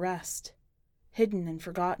with all the rest, hidden and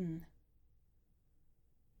forgotten.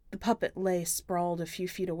 The puppet lay sprawled a few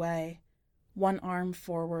feet away, one arm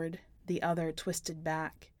forward, the other twisted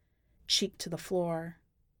back, cheek to the floor.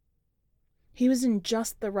 He was in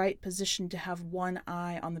just the right position to have one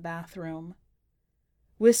eye on the bathroom.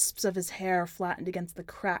 Wisps of his hair flattened against the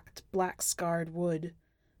cracked, black-scarred wood,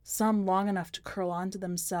 some long enough to curl onto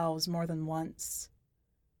themselves more than once.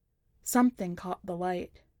 Something caught the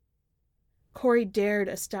light. Corey dared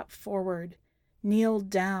a step forward, kneeled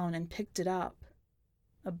down, and picked it up.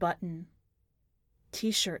 A button.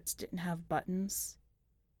 T-shirts didn't have buttons.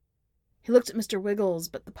 He looked at Mr. Wiggles,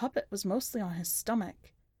 but the puppet was mostly on his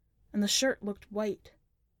stomach, and the shirt looked white,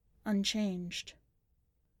 unchanged.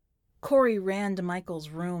 Corey ran to Michael's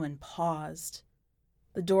room and paused.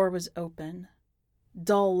 The door was open.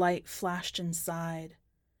 Dull light flashed inside.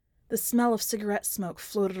 The smell of cigarette smoke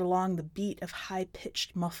floated along the beat of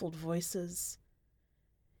high-pitched, muffled voices.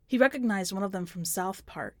 He recognized one of them from South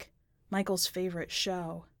Park, Michael's favorite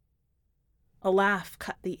show. A laugh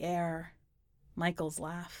cut the air. Michael's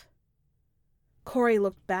laugh. Corey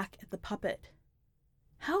looked back at the puppet.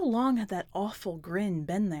 How long had that awful grin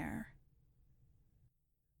been there?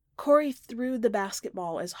 Corey threw the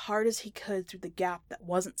basketball as hard as he could through the gap that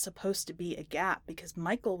wasn't supposed to be a gap because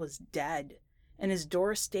Michael was dead, and his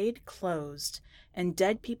door stayed closed, and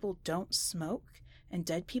dead people don't smoke, and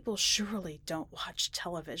dead people surely don't watch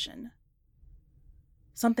television.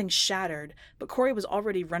 Something shattered, but Corey was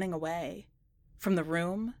already running away. From the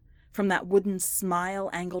room, from that wooden smile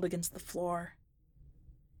angled against the floor.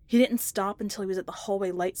 He didn't stop until he was at the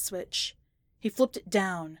hallway light switch. He flipped it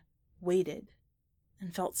down, waited,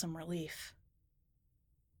 and felt some relief.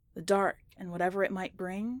 The dark, and whatever it might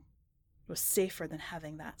bring, was safer than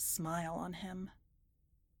having that smile on him.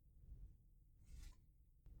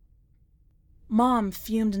 Mom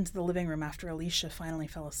fumed into the living room after Alicia finally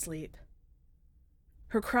fell asleep.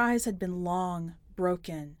 Her cries had been long,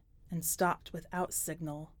 broken, and stopped without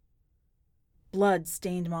signal. Blood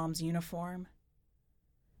stained Mom's uniform.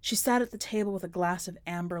 She sat at the table with a glass of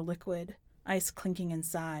amber liquid, ice clinking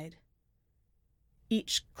inside.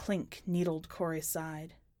 Each clink needled Corey's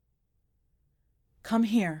side. "Come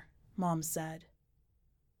here," Mom said.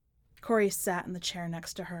 Corey sat in the chair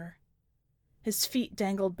next to her. His feet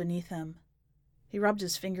dangled beneath him. He rubbed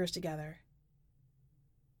his fingers together.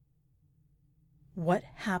 "What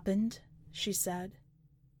happened?" she said.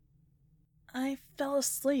 "I fell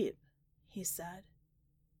asleep," he said.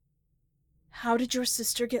 "How did your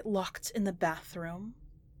sister get locked in the bathroom?"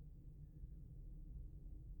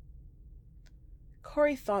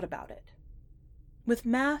 Corey thought about it. With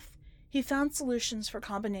math, he found solutions for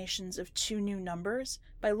combinations of two new numbers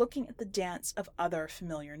by looking at the dance of other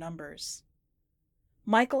familiar numbers.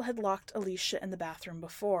 Michael had locked Alicia in the bathroom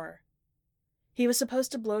before. He was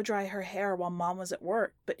supposed to blow-dry her hair while Mom was at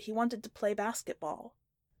work, but he wanted to play basketball.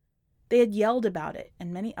 They had yelled about it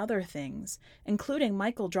and many other things, including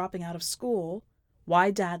Michael dropping out of school, why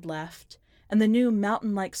Dad left, and the new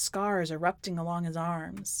mountain-like scars erupting along his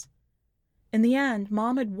arms. In the end,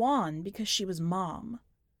 Mom had won because she was Mom.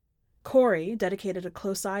 Corey dedicated a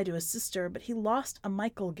close eye to his sister, but he lost a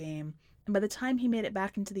Michael game, and by the time he made it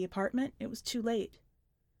back into the apartment, it was too late.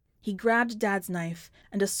 He grabbed Dad's knife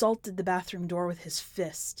and assaulted the bathroom door with his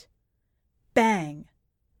fist. Bang!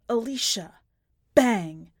 Alicia!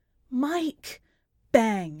 Bang! Mike!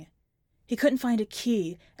 Bang! He couldn't find a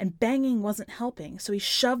key, and banging wasn't helping, so he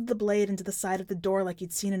shoved the blade into the side of the door like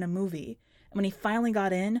he'd seen in a movie. And when he finally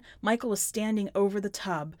got in, Michael was standing over the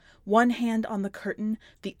tub, one hand on the curtain,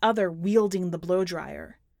 the other wielding the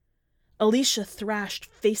blow-dryer. Alicia thrashed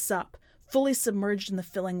face up, fully submerged in the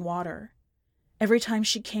filling water. Every time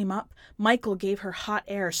she came up, Michael gave her hot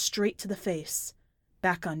air straight to the face.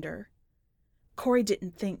 Back under. Corey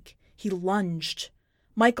didn't think. He lunged.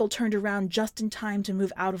 Michael turned around just in time to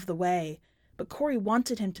move out of the way, but Corey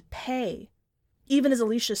wanted him to pay. Even as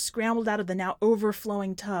Alicia scrambled out of the now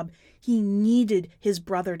overflowing tub, he needed his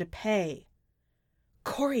brother to pay.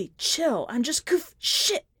 "Corey, chill. I'm just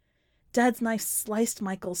shit!" Dad's knife sliced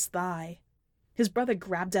Michael's thigh. His brother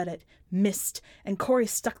grabbed at it, missed, and Corey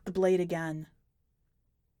stuck the blade again.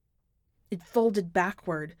 It folded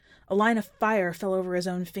backward. A line of fire fell over his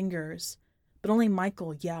own fingers, but only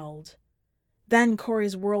Michael yelled. Then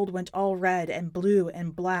Corey's world went all red and blue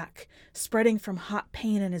and black, spreading from hot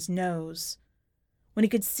pain in his nose. When he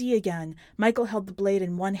could see again, Michael held the blade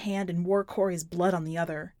in one hand and wore Corey's blood on the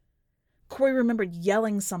other. Corey remembered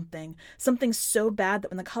yelling something so bad that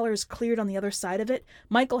when the colors cleared on the other side of it,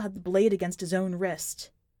 Michael had the blade against his own wrist.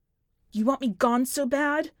 "You want me gone so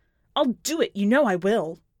bad? I'll do it, you know I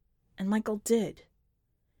will." And Michael did.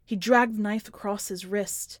 He dragged the knife across his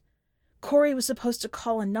wrist. Corey was supposed to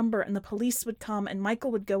call a number and the police would come and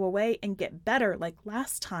Michael would go away and get better like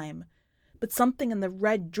last time. But something in the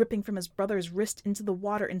red dripping from his brother's wrist into the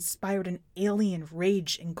water inspired an alien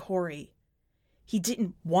rage in Corey. He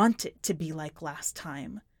didn't want it to be like last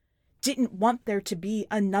time. Didn't want there to be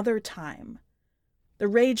another time. The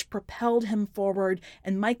rage propelled him forward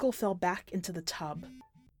and Michael fell back into the tub.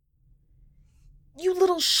 "You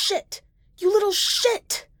little shit! You little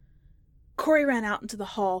shit!" Corey ran out into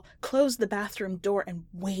the hall, closed the bathroom door, and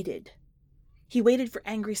waited. He waited for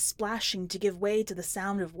angry splashing to give way to the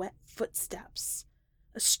sound of wet footsteps.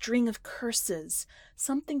 A string of curses,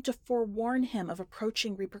 something to forewarn him of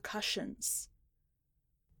approaching repercussions.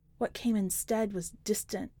 What came instead was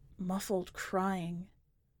distant, muffled crying.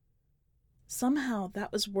 Somehow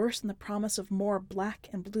that was worse than the promise of more black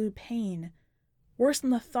and blue pain, worse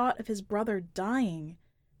than the thought of his brother dying,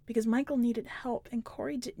 because Michael needed help and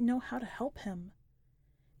Corey didn't know how to help him.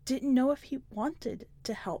 Didn't know if he wanted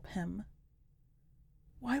to help him.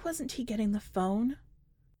 Why wasn't he getting the phone?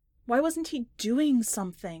 Why wasn't he doing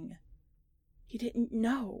something? He didn't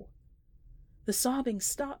know. The sobbing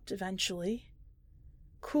stopped eventually.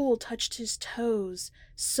 Cool touched his toes,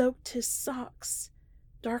 soaked his socks.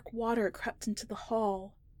 Dark water crept into the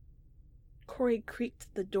hall. Corey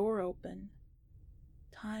creaked the door open.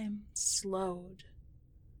 Time slowed.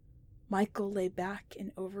 Michael lay back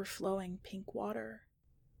in overflowing pink water.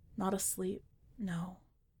 Not asleep, no.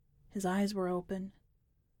 His eyes were open.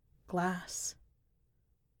 Glass.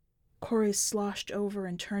 Corey sloshed over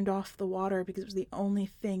and turned off the water because it was the only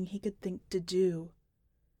thing he could think to do.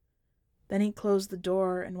 Then he closed the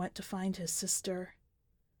door and went to find his sister.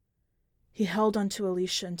 He held onto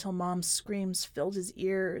Alicia until Mom's screams filled his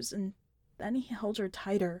ears, and then he held her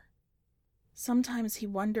tighter. Sometimes he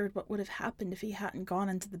wondered what would have happened if he hadn't gone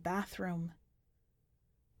into the bathroom.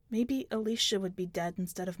 Maybe Alicia would be dead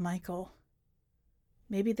instead of Michael.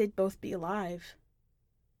 Maybe they'd both be alive.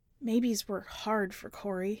 Maybes were hard for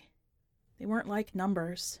Corey. They weren't like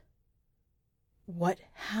numbers. "What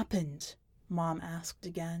happened?" Mom asked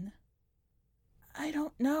again. "I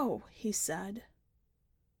don't know," he said.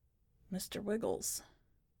 "Mr. Wiggles."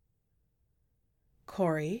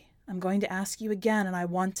 "Corey, I'm going to ask you again, and I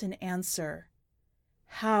want an answer.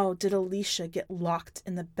 How did Alicia get locked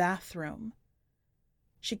in the bathroom?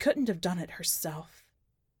 She couldn't have done it herself."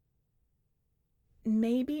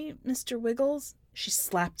 "Maybe, Mr. Wiggles." She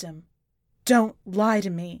slapped him. "Don't lie to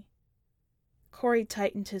me." Corey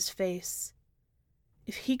tightened his face.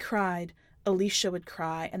 If he cried, Alicia would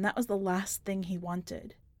cry, and that was the last thing he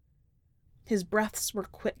wanted. His breaths were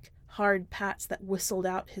quick, hard pats that whistled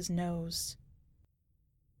out his nose.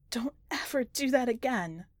 "Don't ever do that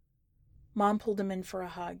again." Mom pulled him in for a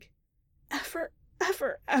hug. "Ever,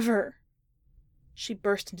 ever, ever." She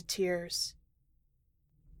burst into tears.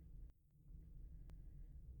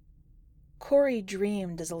 Corey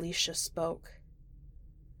dreamed as Alicia spoke.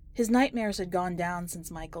 His nightmares had gone down since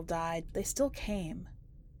Michael died, but they still came.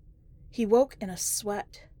 He woke in a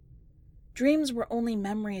sweat. Dreams were only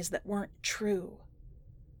memories that weren't true.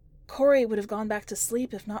 Corey would have gone back to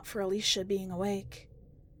sleep if not for Alicia being awake.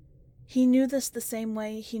 He knew this the same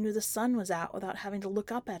way he knew the sun was out without having to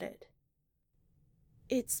look up at it.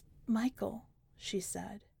 "It's Michael," she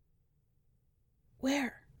said.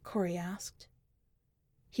 "Where?" Corey asked.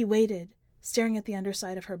 He waited, staring at the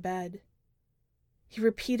underside of her bed. He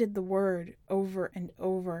repeated the word over and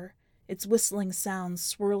over, its whistling sounds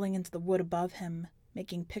swirling into the wood above him,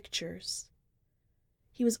 making pictures.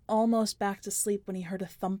 He was almost back to sleep when he heard a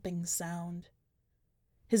thumping sound.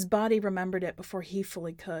 His body remembered it before he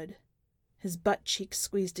fully could. His butt cheeks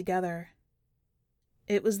squeezed together.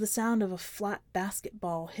 It was the sound of a flat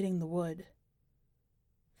basketball hitting the wood.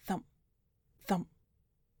 Thump, thump,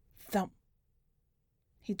 thump.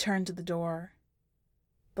 He turned to the door.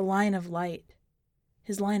 The line of light,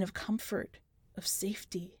 his line of comfort, of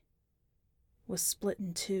safety, was split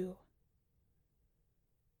in two.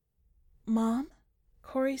 "Mom?"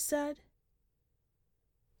 Corey said.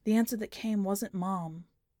 The answer that came wasn't Mom.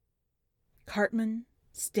 Cartman,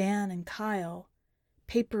 Stan, and Kyle,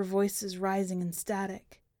 paper voices rising in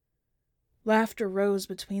static. Laughter rose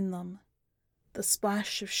between them. The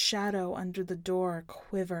splash of shadow under the door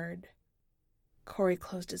quivered. Corey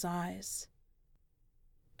closed his eyes.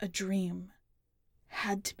 A dream.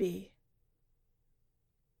 Had to be.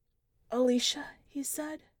 "Alicia," he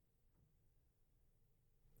said.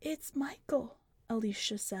 "It's Michael,"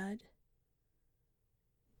 Alicia said.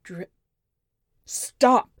 Drip.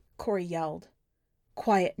 "Stop!" Corey yelled.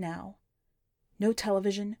 "Quiet now. No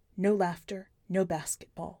television, no laughter, no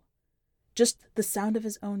basketball. Just the sound of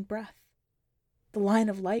his own breath. The line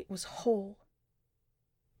of light was whole."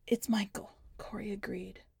 "It's Michael," Corey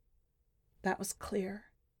agreed. That was clear.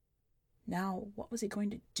 Now, what was he going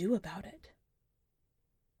to do about it?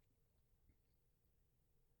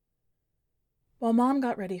 While Mom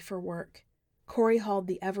got ready for work, Corey hauled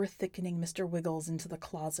the ever-thickening Mr. Wiggles into the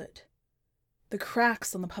closet. The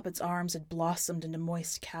cracks on the puppet's arms had blossomed into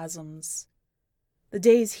moist chasms. The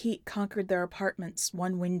day's heat conquered their apartment's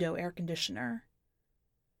one-window air conditioner.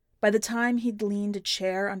 By the time he'd leaned a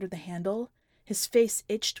chair under the handle, his face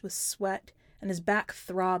itched with sweat and his back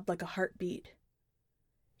throbbed like a heartbeat.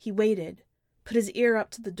 He waited, put his ear up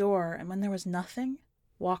to the door, and when there was nothing,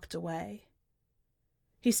 walked away.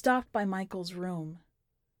 He stopped by Michael's room.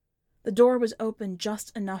 The door was open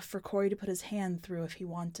just enough for Corey to put his hand through if he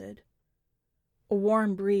wanted. A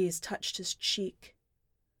warm breeze touched his cheek.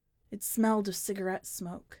 It smelled of cigarette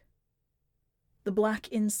smoke. The black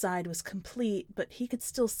inside was complete, but he could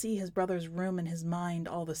still see his brother's room in his mind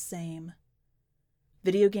all the same.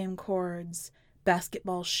 Video game cords,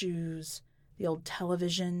 basketball shoes, the old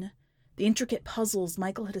television, the intricate puzzles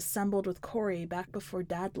Michael had assembled with Corey back before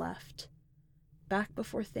Dad left. Back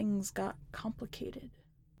before things got complicated.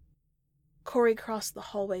 Corey crossed the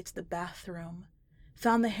hallway to the bathroom,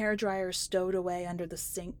 found the hairdryer stowed away under the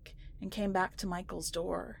sink, and came back to Michael's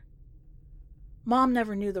door. Mom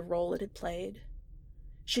never knew the role it had played.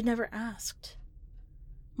 She'd never asked.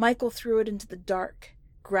 Michael threw it into the dark,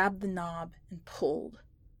 grabbed the knob, and pulled.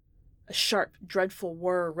 A sharp, dreadful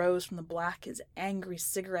whir rose from the black as angry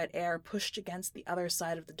cigarette air pushed against the other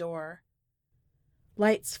side of the door.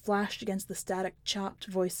 Lights flashed against the static, chopped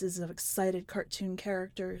voices of excited cartoon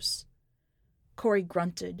characters. Corey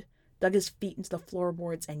grunted, dug his feet into the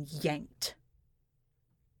floorboards, and yanked.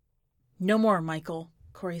 "No more, Michael,"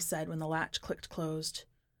 Corey said when the latch clicked closed.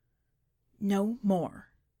 "No more."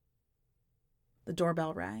 The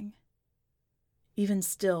doorbell rang. Even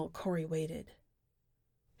still, Corey waited.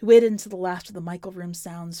 He waited until the last of the Michael room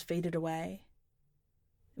sounds faded away.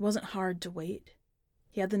 It wasn't hard to wait.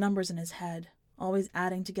 He had the numbers in his head, always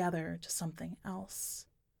adding together to something else.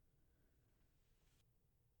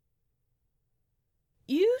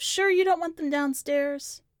 "You sure you don't want them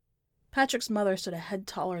downstairs?" Patrick's mother stood a head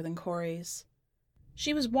taller than Corey's.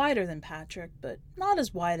 She was wider than Patrick, but not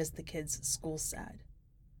as wide as the kids at school said.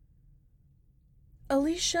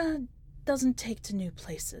 "Alicia doesn't take to new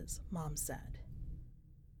places," Mom said.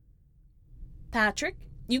 "Patrick,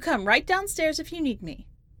 you come right downstairs if you need me.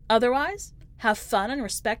 Otherwise, have fun and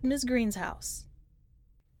respect Miss Green's house."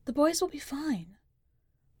 "The boys will be fine."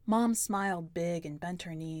 Mom smiled big and bent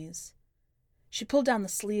her knees. She pulled down the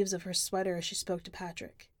sleeves of her sweater as she spoke to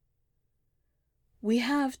Patrick. "We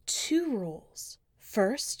have 2 rules.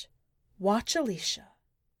 First, watch Alicia."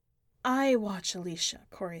 "I watch Alicia,"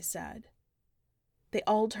 Corey said. They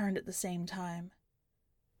all turned at the same time.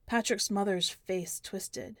 Patrick's mother's face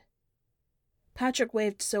twisted. Patrick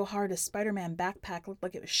waved so hard his Spider-Man backpack looked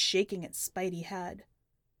like it was shaking its spidey head.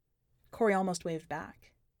 Corey almost waved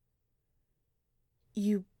back.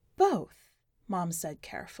 "You both," Mom said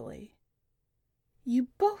carefully. "You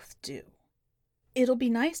both do. It'll be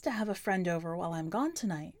nice to have a friend over while I'm gone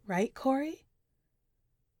tonight, right, Corey?"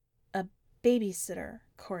 "A babysitter,"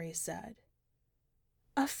 Corey said.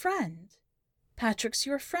 "A friend. Patrick's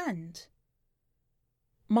your friend."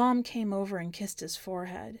 Mom came over and kissed his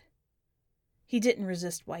forehead. He didn't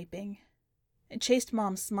resist wiping. It chased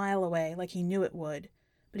Mom's smile away like he knew it would,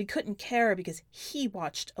 but he couldn't care because he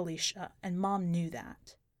watched Alicia, and Mom knew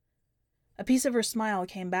that. A piece of her smile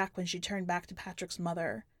came back when she turned back to Patrick's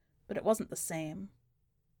mother, but it wasn't the same.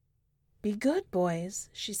 "Be good, boys,"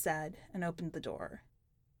 she said, and opened the door.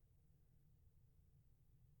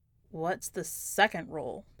 "What's the second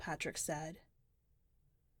rule?" Patrick said.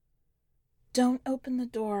 "Don't open the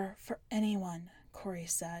door for anyone," Corey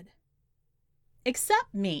said.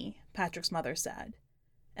 "Except me," Patrick's mother said.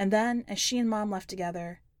 And then, as she and Mom left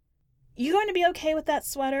together, "You going to be okay with that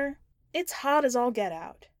sweater? It's hot as all get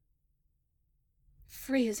out."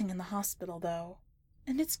 "Freezing in the hospital, though.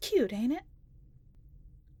 And it's cute, ain't it?"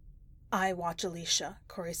 "I watch Alicia,"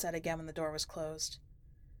 Corey said again when the door was closed.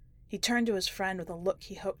 He turned to his friend with a look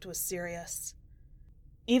he hoped was serious.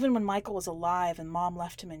 Even when Michael was alive and Mom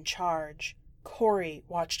left him in charge, Corey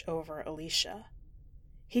watched over Alicia.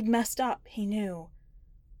 He'd messed up, he knew,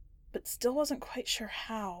 but still wasn't quite sure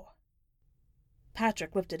how.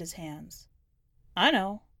 Patrick lifted his hands. "I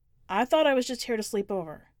know. I thought I was just here to sleep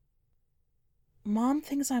over." "Mom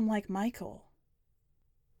thinks I'm like Michael."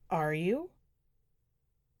 "Are you?"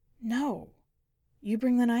 "No. You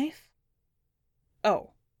bring the knife?"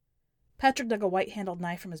 "Oh." Patrick dug a white-handled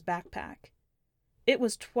knife from his backpack. It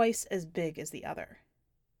was twice as big as the other.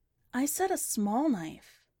 "I said a small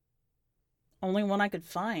knife." "Only one I could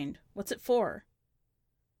find. What's it for?"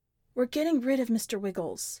 "We're getting rid of Mr.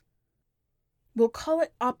 Wiggles. We'll call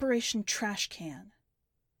it Operation Trash Can."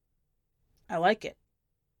 "I like it."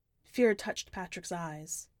 Fear touched Patrick's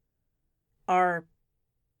eyes. "Are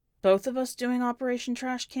both of us doing Operation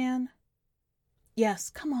Trash Can?" "Yes,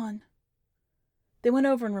 come on." They went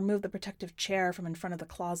over and removed the protective chair from in front of the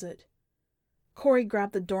closet. Corey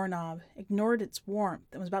grabbed the doorknob, ignored its warmth,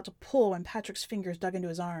 and was about to pull when Patrick's fingers dug into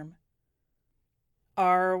his arm.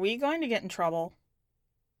 "Are we going to get in trouble?"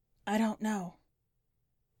 "I don't know."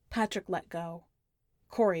 Patrick let go.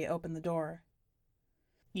 Corey opened the door.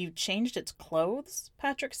 "You changed its clothes?"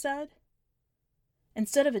 Patrick said.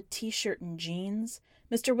 Instead of a t-shirt and jeans,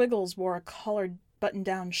 Mr. Wiggles wore a collared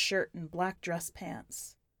button-down shirt and black dress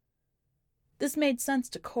pants. This made sense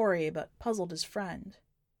to Corey, but puzzled his friend.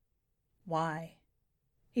 Why?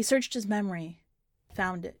 He searched his memory,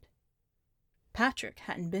 found it. Patrick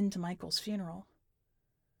hadn't been to Michael's funeral.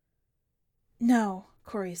 "No,"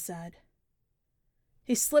 Corey said.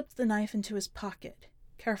 He slipped the knife into his pocket,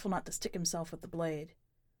 careful not to stick himself with the blade.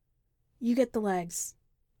 "You get the legs.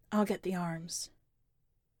 I'll get the arms."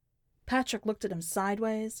 Patrick looked at him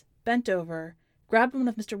sideways, bent over, grabbed one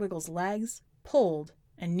of Mr. Wiggles' legs, pulled,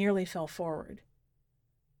 and nearly fell forward.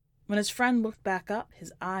 When his friend looked back up,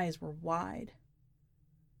 his eyes were wide.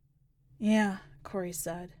 Yeah, Corey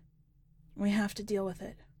said. We have to deal with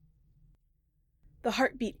it. The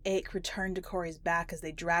heartbeat ache returned to Corey's back as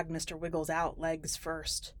they dragged Mr. Wiggles out, legs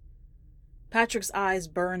first. Patrick's eyes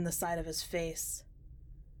burned the side of his face.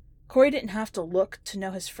 Corey didn't have to look to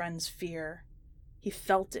know his friend's fear. He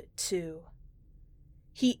felt it, too.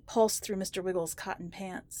 Heat pulsed through Mr. Wiggles' cotton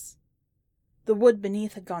pants. The wood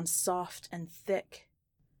beneath had gone soft and thick.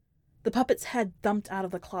 The puppet's head thumped out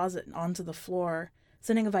of the closet and onto the floor,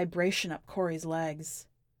 sending a vibration up Corey's legs.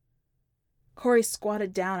 Corey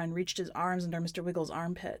squatted down and reached his arms under Mr. Wiggles'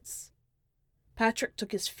 armpits. Patrick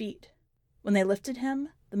took his feet. When they lifted him,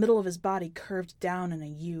 the middle of his body curved down in a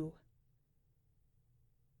U.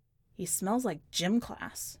 He smells like gym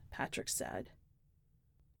class, Patrick said.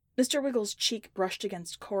 Mr. Wiggles' cheek brushed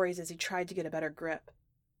against Corey's as he tried to get a better grip.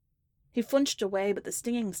 He flinched away, but the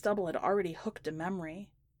stinging stubble had already hooked a memory.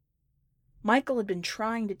 Michael had been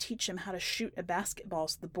trying to teach him how to shoot a basketball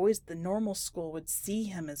so the boys at the normal school would see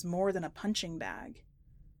him as more than a punching bag.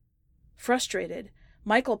 Frustrated,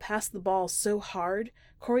 Michael passed the ball so hard,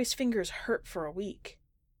 Corey's fingers hurt for a week.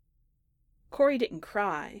 Corey didn't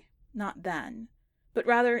cry, not then, but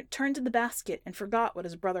rather turned to the basket and forgot what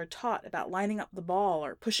his brother taught about lining up the ball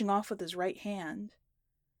or pushing off with his right hand.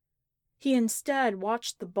 He instead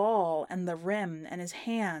watched the ball and the rim and his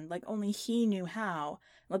hand like only he knew how,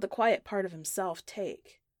 and let the quiet part of himself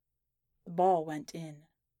take. The ball went in.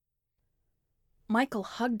 Michael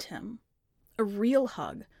hugged him. A real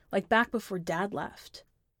hug, like back before Dad left.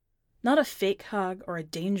 Not a fake hug or a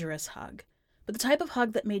dangerous hug, but the type of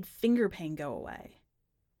hug that made finger pain go away.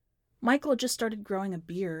 Michael had just started growing a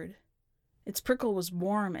beard. Its prickle was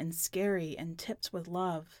warm and scary and tipped with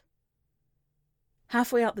love.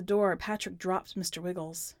 Halfway out the door, Patrick dropped Mr.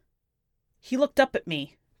 Wiggles. He looked up at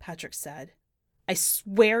me, Patrick said. I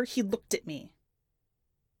swear he looked at me.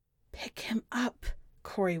 Pick him up,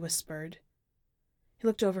 Corey whispered. He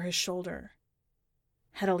looked over his shoulder.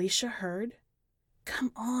 Had Alicia heard?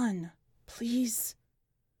 Come on, please.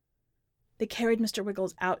 They carried Mr.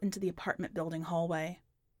 Wiggles out into the apartment building hallway.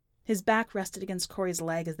 His back rested against Corey's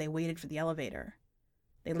leg as they waited for the elevator.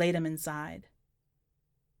 They laid him inside.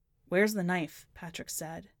 Where's the knife? Patrick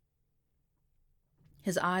said.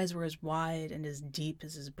 His eyes were as wide and as deep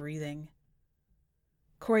as his breathing.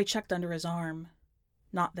 Corey checked under his arm.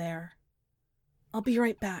 Not there. I'll be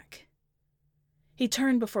right back. He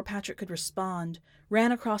turned before Patrick could respond,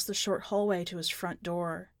 ran across the short hallway to his front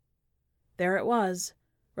door. There it was,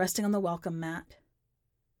 resting on the welcome mat.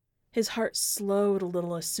 His heart slowed a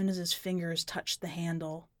little as soon as his fingers touched the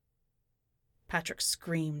handle. Patrick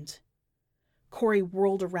screamed. Corey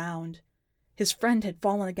whirled around. His friend had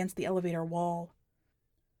fallen against the elevator wall.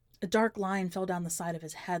 A dark line fell down the side of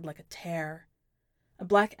his head like a tear. A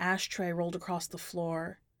black ashtray rolled across the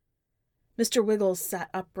floor. Mr. Wiggles sat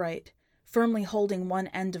upright, firmly holding one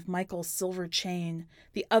end of Michael's silver chain,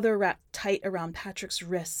 the other wrapped tight around Patrick's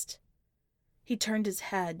wrist. He turned his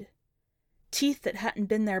head. Teeth that hadn't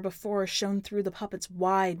been there before shone through the puppet's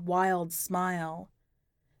wide, wild smile.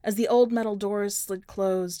 As the old metal doors slid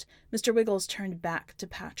closed, Mr. Wiggles turned back to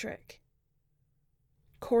Patrick.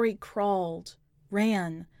 Corey crawled,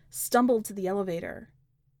 ran, stumbled to the elevator.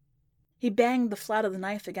 He banged the flat of the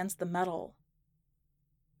knife against the metal.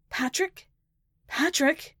 Patrick?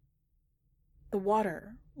 Patrick? The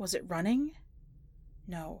water, was it running?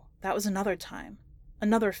 No, that was another time.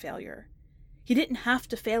 Another failure. He didn't have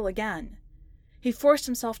to fail again. He forced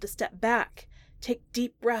himself to step back, take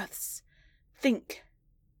deep breaths, think.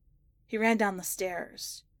 He ran down the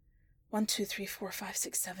stairs. 1, 2, 3, 4, 5,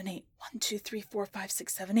 6, 7, 8. 1, 2, 3, 4, 5,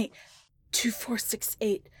 6, 7, 8. 2, 4, 6,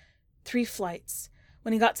 8. 3 flights.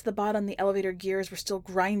 When he got to the bottom, the elevator gears were still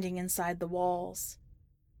grinding inside the walls.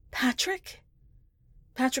 Patrick?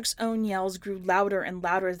 Patrick's own yells grew louder and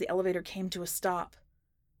louder as the elevator came to a stop.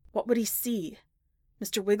 What would he see?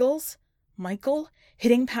 Mr. Wiggles? Michael?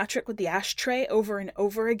 Hitting Patrick with the ashtray over and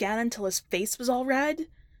over again until his face was all red?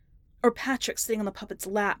 Or Patrick sitting on the puppet's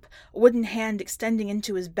lap, a wooden hand extending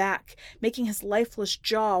into his back, making his lifeless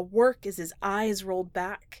jaw work as his eyes rolled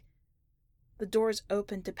back? The doors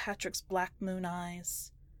opened to Patrick's black moon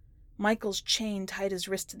eyes. Michael's chain tied his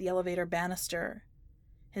wrist to the elevator banister.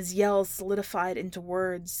 His yells solidified into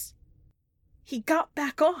words. He got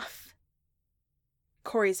back off!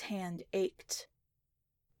 Corey's hand ached.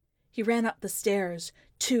 He ran up the stairs,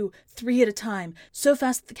 2, 3 at a time, so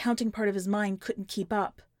fast that the counting part of his mind couldn't keep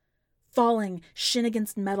up. Falling, shin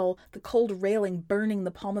against metal, the cold railing burning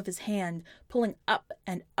the palm of his hand, pulling up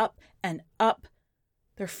and up and up.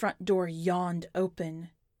 Their front door yawned open.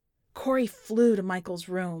 Corey flew to Michael's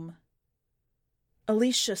room.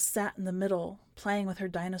 Alicia sat in the middle, playing with her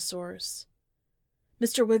dinosaurs.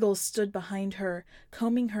 Mr. Wiggles stood behind her,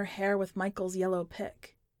 combing her hair with Michael's yellow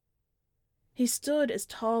pick. He stood as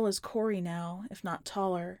tall as Corey now, if not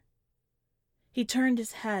taller. He turned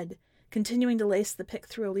his head, continuing to lace the pick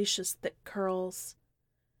through Alicia's thick curls.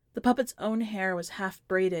 The puppet's own hair was half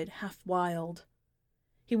braided, half wild.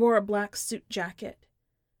 He wore a black suit jacket.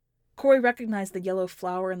 Corey recognized the yellow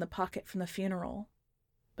flower in the pocket from the funeral,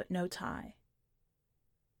 but no tie.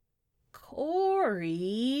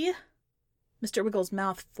 Corey! Mr. Wiggles'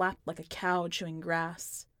 mouth flapped like a cow chewing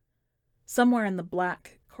grass. Somewhere in the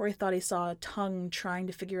black, Corey thought he saw a tongue trying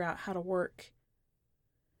to figure out how to work.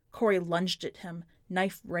 Corey lunged at him,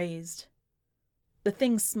 knife raised. The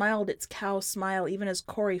thing smiled its cow smile even as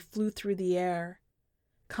Corey flew through the air.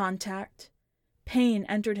 Contact. Pain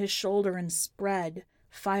entered his shoulder and spread,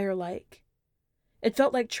 fire-like. It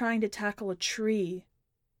felt like trying to tackle a tree.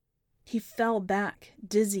 He fell back,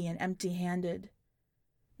 dizzy and empty-handed.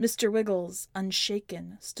 Mr. Wiggles,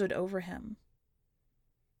 unshaken, stood over him.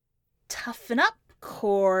 "Toughen up,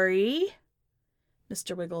 Corey,"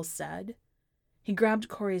 Mr. Wiggles said. He grabbed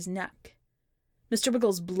Corey's neck. Mr.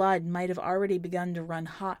 Wiggles' blood might have already begun to run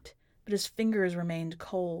hot, but his fingers remained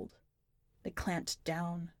cold. They clamped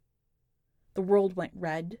down. The world went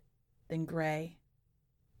red, then gray.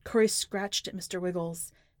 Corey scratched at Mr.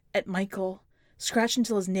 Wiggles, at Michael, scratched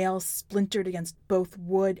until his nails splintered against both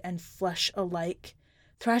wood and flesh alike,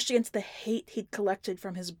 thrashed against the hate he'd collected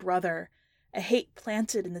from his brother, a hate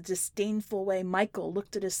planted in the disdainful way Michael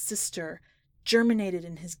looked at his sister, germinated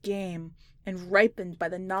in his game, and ripened by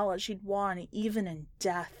the knowledge he'd won even in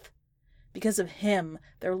death. Because of him,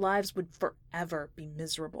 their lives would forever be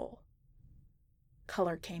miserable.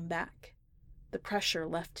 Color came back. The pressure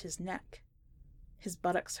left his neck. His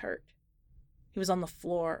buttocks hurt. He was on the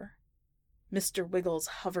floor. Mr. Wiggles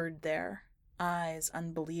hovered there, eyes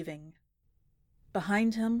unbelieving.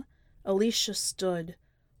 Behind him, Alicia stood,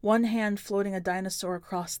 one hand floating a dinosaur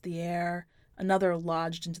across the air, another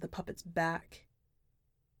lodged into the puppet's back.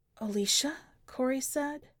 "Alicia?" Corey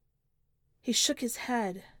said. He shook his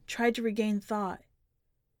head, tried to regain thought.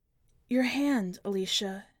 "Your hand,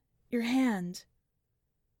 Alicia. Your hand.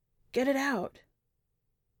 Get it out."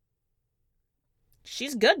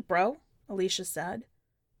 "She's good, bro," Alicia said.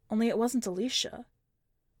 Only it wasn't Alicia.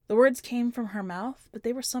 The words came from her mouth, but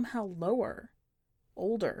they were somehow lower,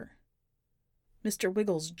 older. Mr.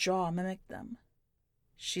 Wiggles' jaw mimicked them.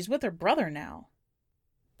 "She's with her brother now."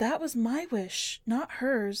 "That was my wish, not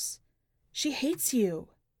hers. She hates you."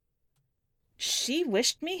 "She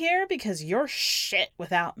wished me here because you're shit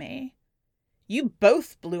without me. You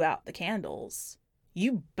both blew out the candles.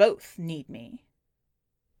 You both need me."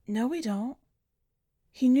 "No, we don't."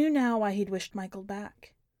 He knew now why he'd wished Michael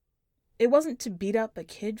back. It wasn't to beat up a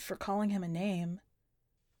kid for calling him a name.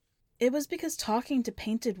 It was because talking to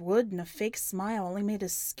painted wood and a fake smile only made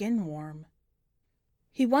his skin warm.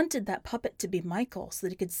 He wanted that puppet to be Michael so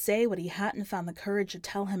that he could say what he hadn't found the courage to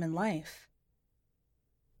tell him in life.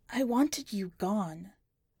 "I wanted you gone.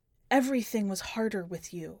 Everything was harder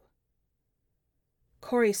with you."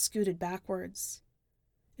 Corey scooted backwards.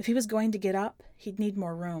 If he was going to get up, he'd need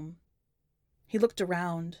more room. He looked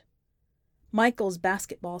around. Michael's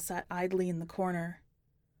basketball sat idly in the corner.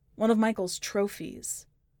 One of Michael's trophies,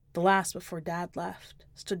 the last before Dad left,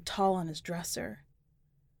 stood tall on his dresser.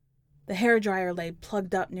 The hairdryer lay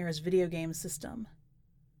plugged up near his video game system.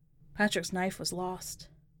 Patrick's knife was lost.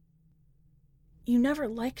 "You never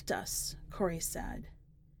liked us," Corey said.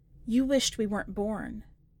 "You wished we weren't born.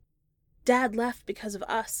 Dad left because of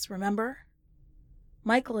us, remember?"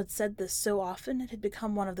 Michael had said this so often it had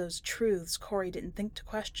become one of those truths Corey didn't think to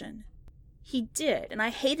question. "He did, and I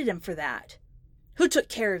hated him for that. Who took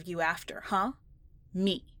care of you after, huh?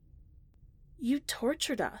 Me." "You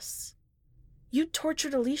tortured us. You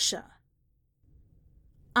tortured Alicia."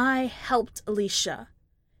 "I helped Alicia.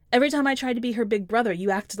 Every time I tried to be her big brother, you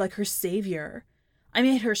acted like her savior. I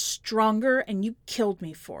made her stronger, and you killed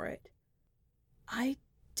me for it." "I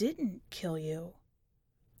didn't kill you."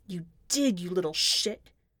 "You did, you little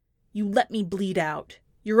shit. You let me bleed out.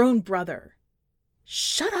 Your own brother."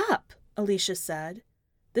 "Shut up," Alicia said,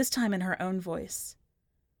 this time in her own voice.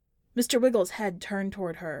 Mr. Wiggles' head turned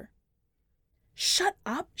toward her. "Shut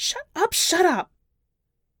up, shut up, shut up!"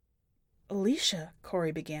 "Alicia,"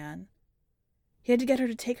 Corey began. He had to get her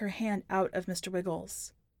to take her hand out of Mr.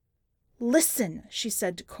 Wiggles. "Listen," she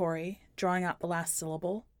said to Corey, drawing out the last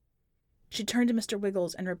syllable. She turned to Mr.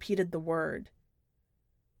 Wiggles and repeated the word.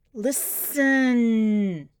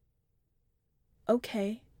 "Listen."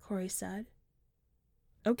 "Okay," Corey said.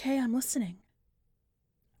 "Okay, I'm listening."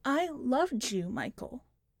 "I loved you, Michael.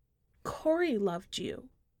 Corey loved you.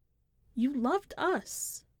 You loved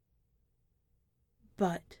us."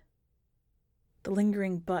 But the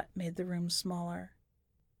lingering but made the room smaller.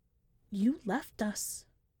 You left us,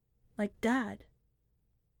 like Dad.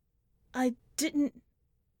 I didn't.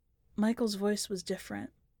 Michael's voice was different.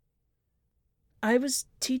 I was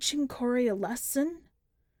teaching Corey a lesson,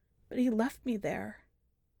 but he left me there.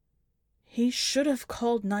 He should have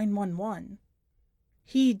called 911.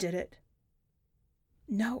 He did it.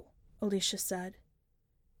 No, Alicia said.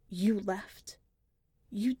 You left.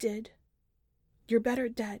 You did. You're better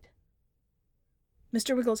dead.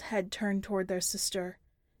 Mr. Wiggles' head turned toward their sister,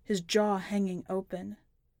 his jaw hanging open.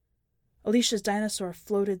 Alicia's dinosaur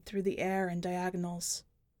floated through the air in diagonals.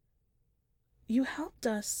 You helped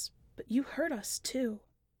us, but you hurt us too.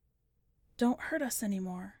 Don't hurt us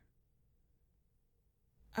anymore.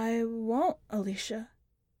 I won't, Alicia.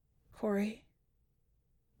 Corey.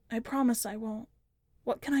 I promise I won't.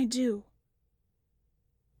 What can I do?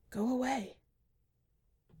 Go away.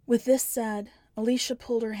 With this said, Alicia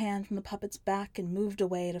pulled her hand from the puppet's back and moved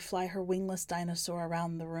away to fly her wingless dinosaur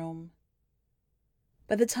around the room.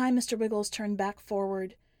 By the time Mr. Wiggles turned back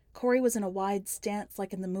forward, Corey was in a wide stance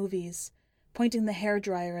like in the movies, pointing the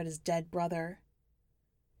hairdryer at his dead brother.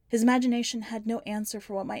 His imagination had no answer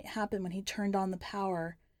for what might happen when he turned on the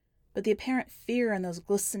power, but the apparent fear in those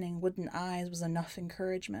glistening wooden eyes was enough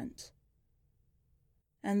encouragement.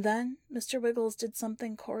 And then Mr. Wiggles did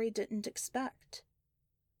something Corey didn't expect.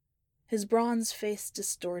 His bronze face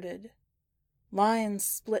distorted. Lines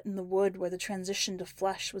split in the wood where the transition to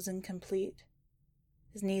flesh was incomplete.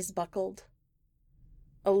 His knees buckled.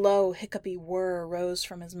 A low, hiccupy whir rose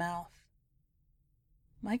from his mouth.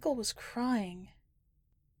 Michael was crying.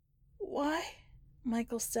 Why?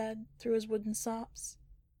 Michael said through his wooden sobs.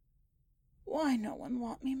 Why no one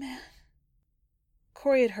want me, man?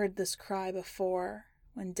 Corey had heard this cry before,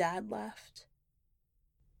 when Dad left.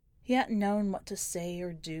 He hadn't known what to say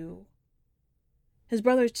or do. His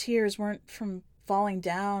brother's tears weren't from falling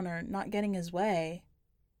down or not getting his way.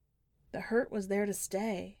 The hurt was there to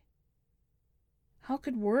stay. How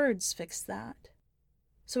could words fix that?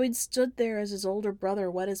 So he'd stood there as his older brother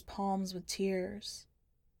wet his palms with tears.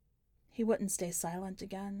 He wouldn't stay silent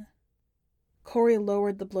again. Corey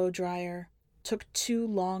lowered the blow-dryer, took 2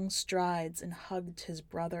 long strides, and hugged his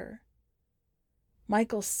brother.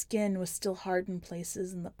 Michael's skin was still hard in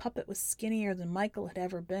places, and the puppet was skinnier than Michael had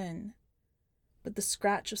ever been. But the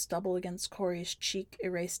scratch of stubble against Corey's cheek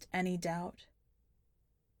erased any doubt.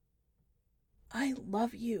 I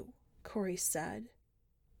love you, Corey said,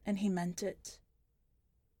 and he meant it.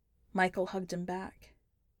 Michael hugged him back.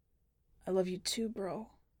 I love you too, bro.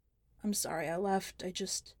 I'm sorry I left.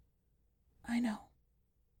 I know.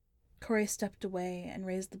 Corey stepped away and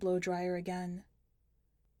raised the blow-dryer again.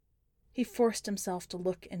 He forced himself to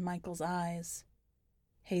look in Michael's eyes.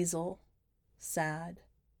 Hazel, sad,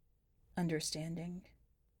 understanding.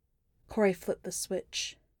 Corey flipped the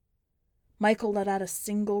switch. Michael let out a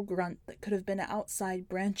single grunt that could have been outside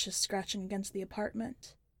branches scratching against the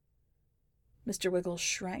apartment. Mr. Wiggles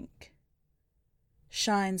shrank.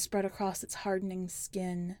 Shine spread across its hardening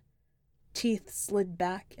skin. Teeth slid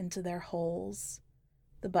back into their holes.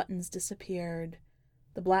 The buttons disappeared.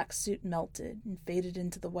 The black suit melted and faded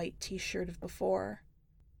into the white t-shirt of before.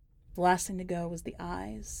 The last thing to go was the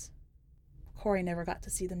eyes. Corey never got to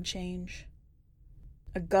see them change.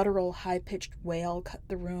 A guttural, high-pitched wail cut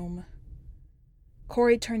the room.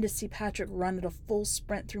 Corey turned to see Patrick run at a full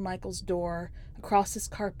sprint through Michael's door, across his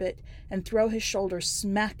carpet, and throw his shoulder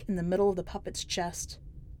smack in the middle of the puppet's chest.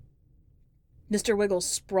 Mr. Wiggles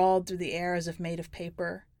sprawled through the air as if made of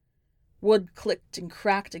paper. Wood clicked and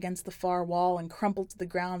cracked against the far wall and crumpled to the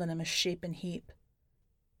ground in a misshapen heap.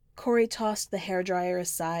 Corey tossed the hairdryer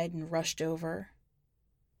aside and rushed over.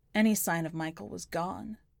 Any sign of Michael was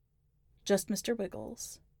gone. Just Mr.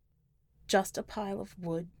 Wiggles. Just a pile of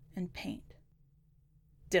wood and paint.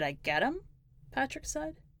 Did I get him? Patrick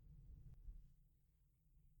said.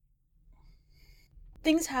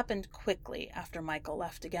 Things happened quickly after Michael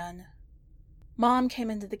left again. Mom came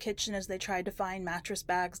into the kitchen as they tried to find mattress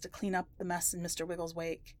bags to clean up the mess in Mr. Wiggles'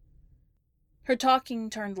 wake. Her talking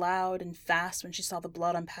turned loud and fast when she saw the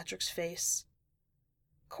blood on Patrick's face.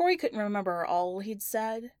 Corey couldn't remember all he'd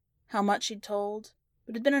said, how much he'd told,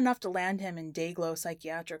 but it had been enough to land him in Dayglow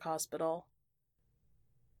Psychiatric Hospital.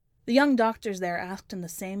 The young doctors there asked him the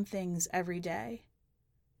same things every day.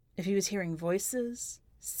 If he was hearing voices,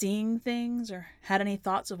 seeing things, or had any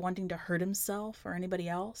thoughts of wanting to hurt himself or anybody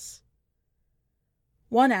else.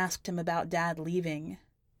 One asked him about Dad leaving,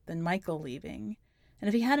 then Michael leaving, and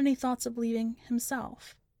if he had any thoughts of leaving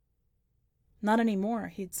himself. Not anymore,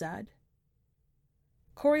 he'd said.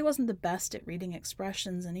 Corey wasn't the best at reading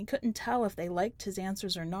expressions, and he couldn't tell if they liked his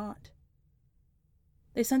answers or not.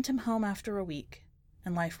 They sent him home after a week,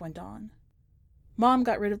 and life went on. Mom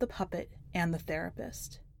got rid of the puppet and the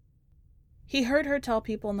therapist. He heard her tell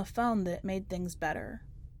people on the phone that it made things better.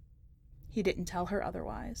 He didn't tell her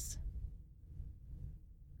otherwise.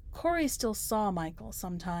 Corey still saw Michael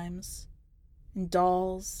sometimes, in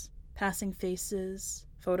dolls, passing faces,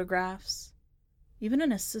 photographs, even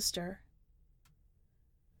in his sister.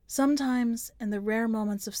 Sometimes, in the rare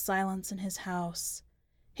moments of silence in his house,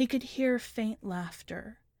 he could hear faint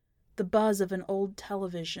laughter, the buzz of an old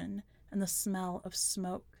television, and the smell of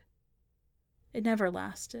smoke. It never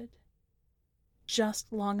lasted,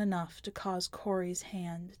 just long enough to cause Corey's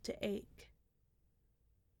hand to ache.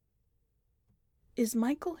 "Is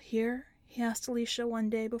Michael here?" he asked Alicia one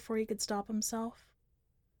day before he could stop himself.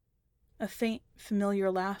 A faint,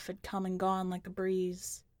 familiar laugh had come and gone like a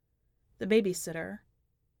breeze. The babysitter,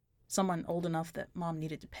 someone old enough that Mom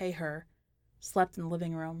needed to pay her, slept in the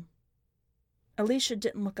living room. Alicia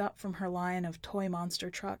didn't look up from her line of toy monster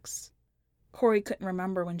trucks. Corey couldn't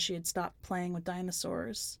remember when she had stopped playing with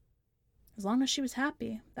dinosaurs. As long as she was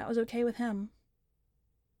happy, that was okay with him.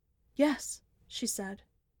 "Yes," she said.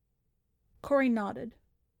 Corey nodded.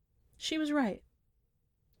 She was right.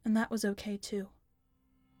 And that was okay too.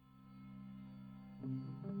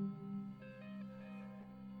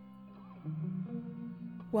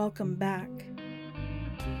 Welcome back.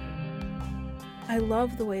 I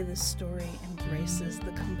love the way this story embraces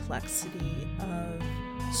the complexity of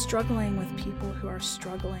struggling with people who are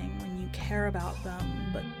struggling when you care about them,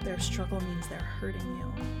 but their struggle means they're hurting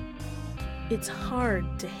you. It's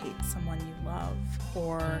hard to hate someone you love,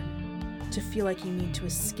 or to feel like you need to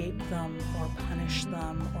escape them, or punish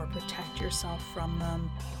them, or protect yourself from them,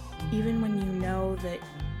 even when you know that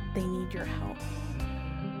they need your help.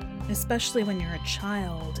 Especially when you're a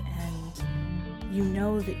child and you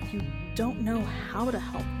know that you don't know how to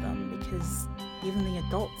help them because even the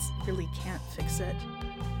adults really can't fix it.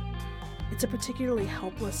 It's a particularly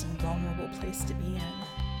helpless and vulnerable place to be in.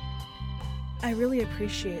 I really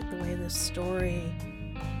appreciate the way this story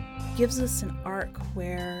gives us an arc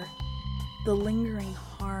where the lingering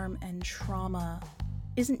harm and trauma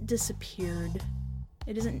isn't disappeared,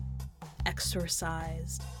 it isn't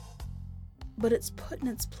exorcised, but it's put in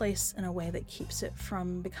its place in a way that keeps it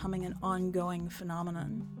from becoming an ongoing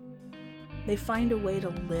phenomenon. They find a way to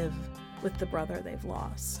live with the brother they've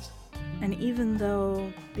lost. And even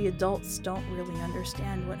though the adults don't really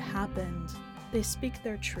understand what happened, they speak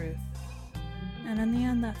their truth. And in the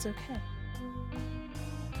end, that's okay.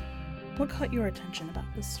 What caught your attention about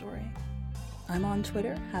this story? I'm on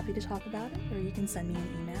Twitter, happy to talk about it, or you can send me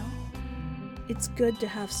an email. It's good to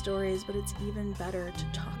have stories, but it's even better to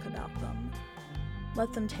talk about them.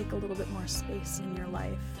 Let them take a little bit more space in your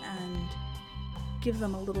life and give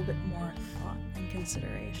them a little bit more thought and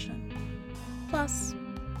consideration. Plus,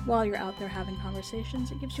 while you're out there having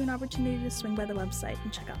conversations, it gives you an opportunity to swing by the website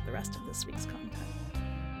and check out the rest of this week's content.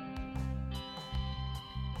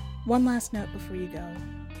 One last note before you go.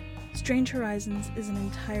 Strange Horizons is an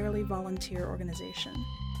entirely volunteer organization,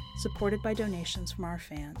 supported by donations from our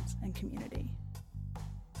fans and community.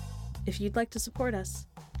 If you'd like to support us,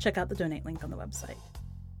 check out the donate link on the website.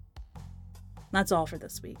 That's all for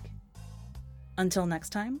this week. Until next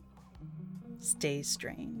time, stay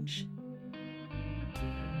strange.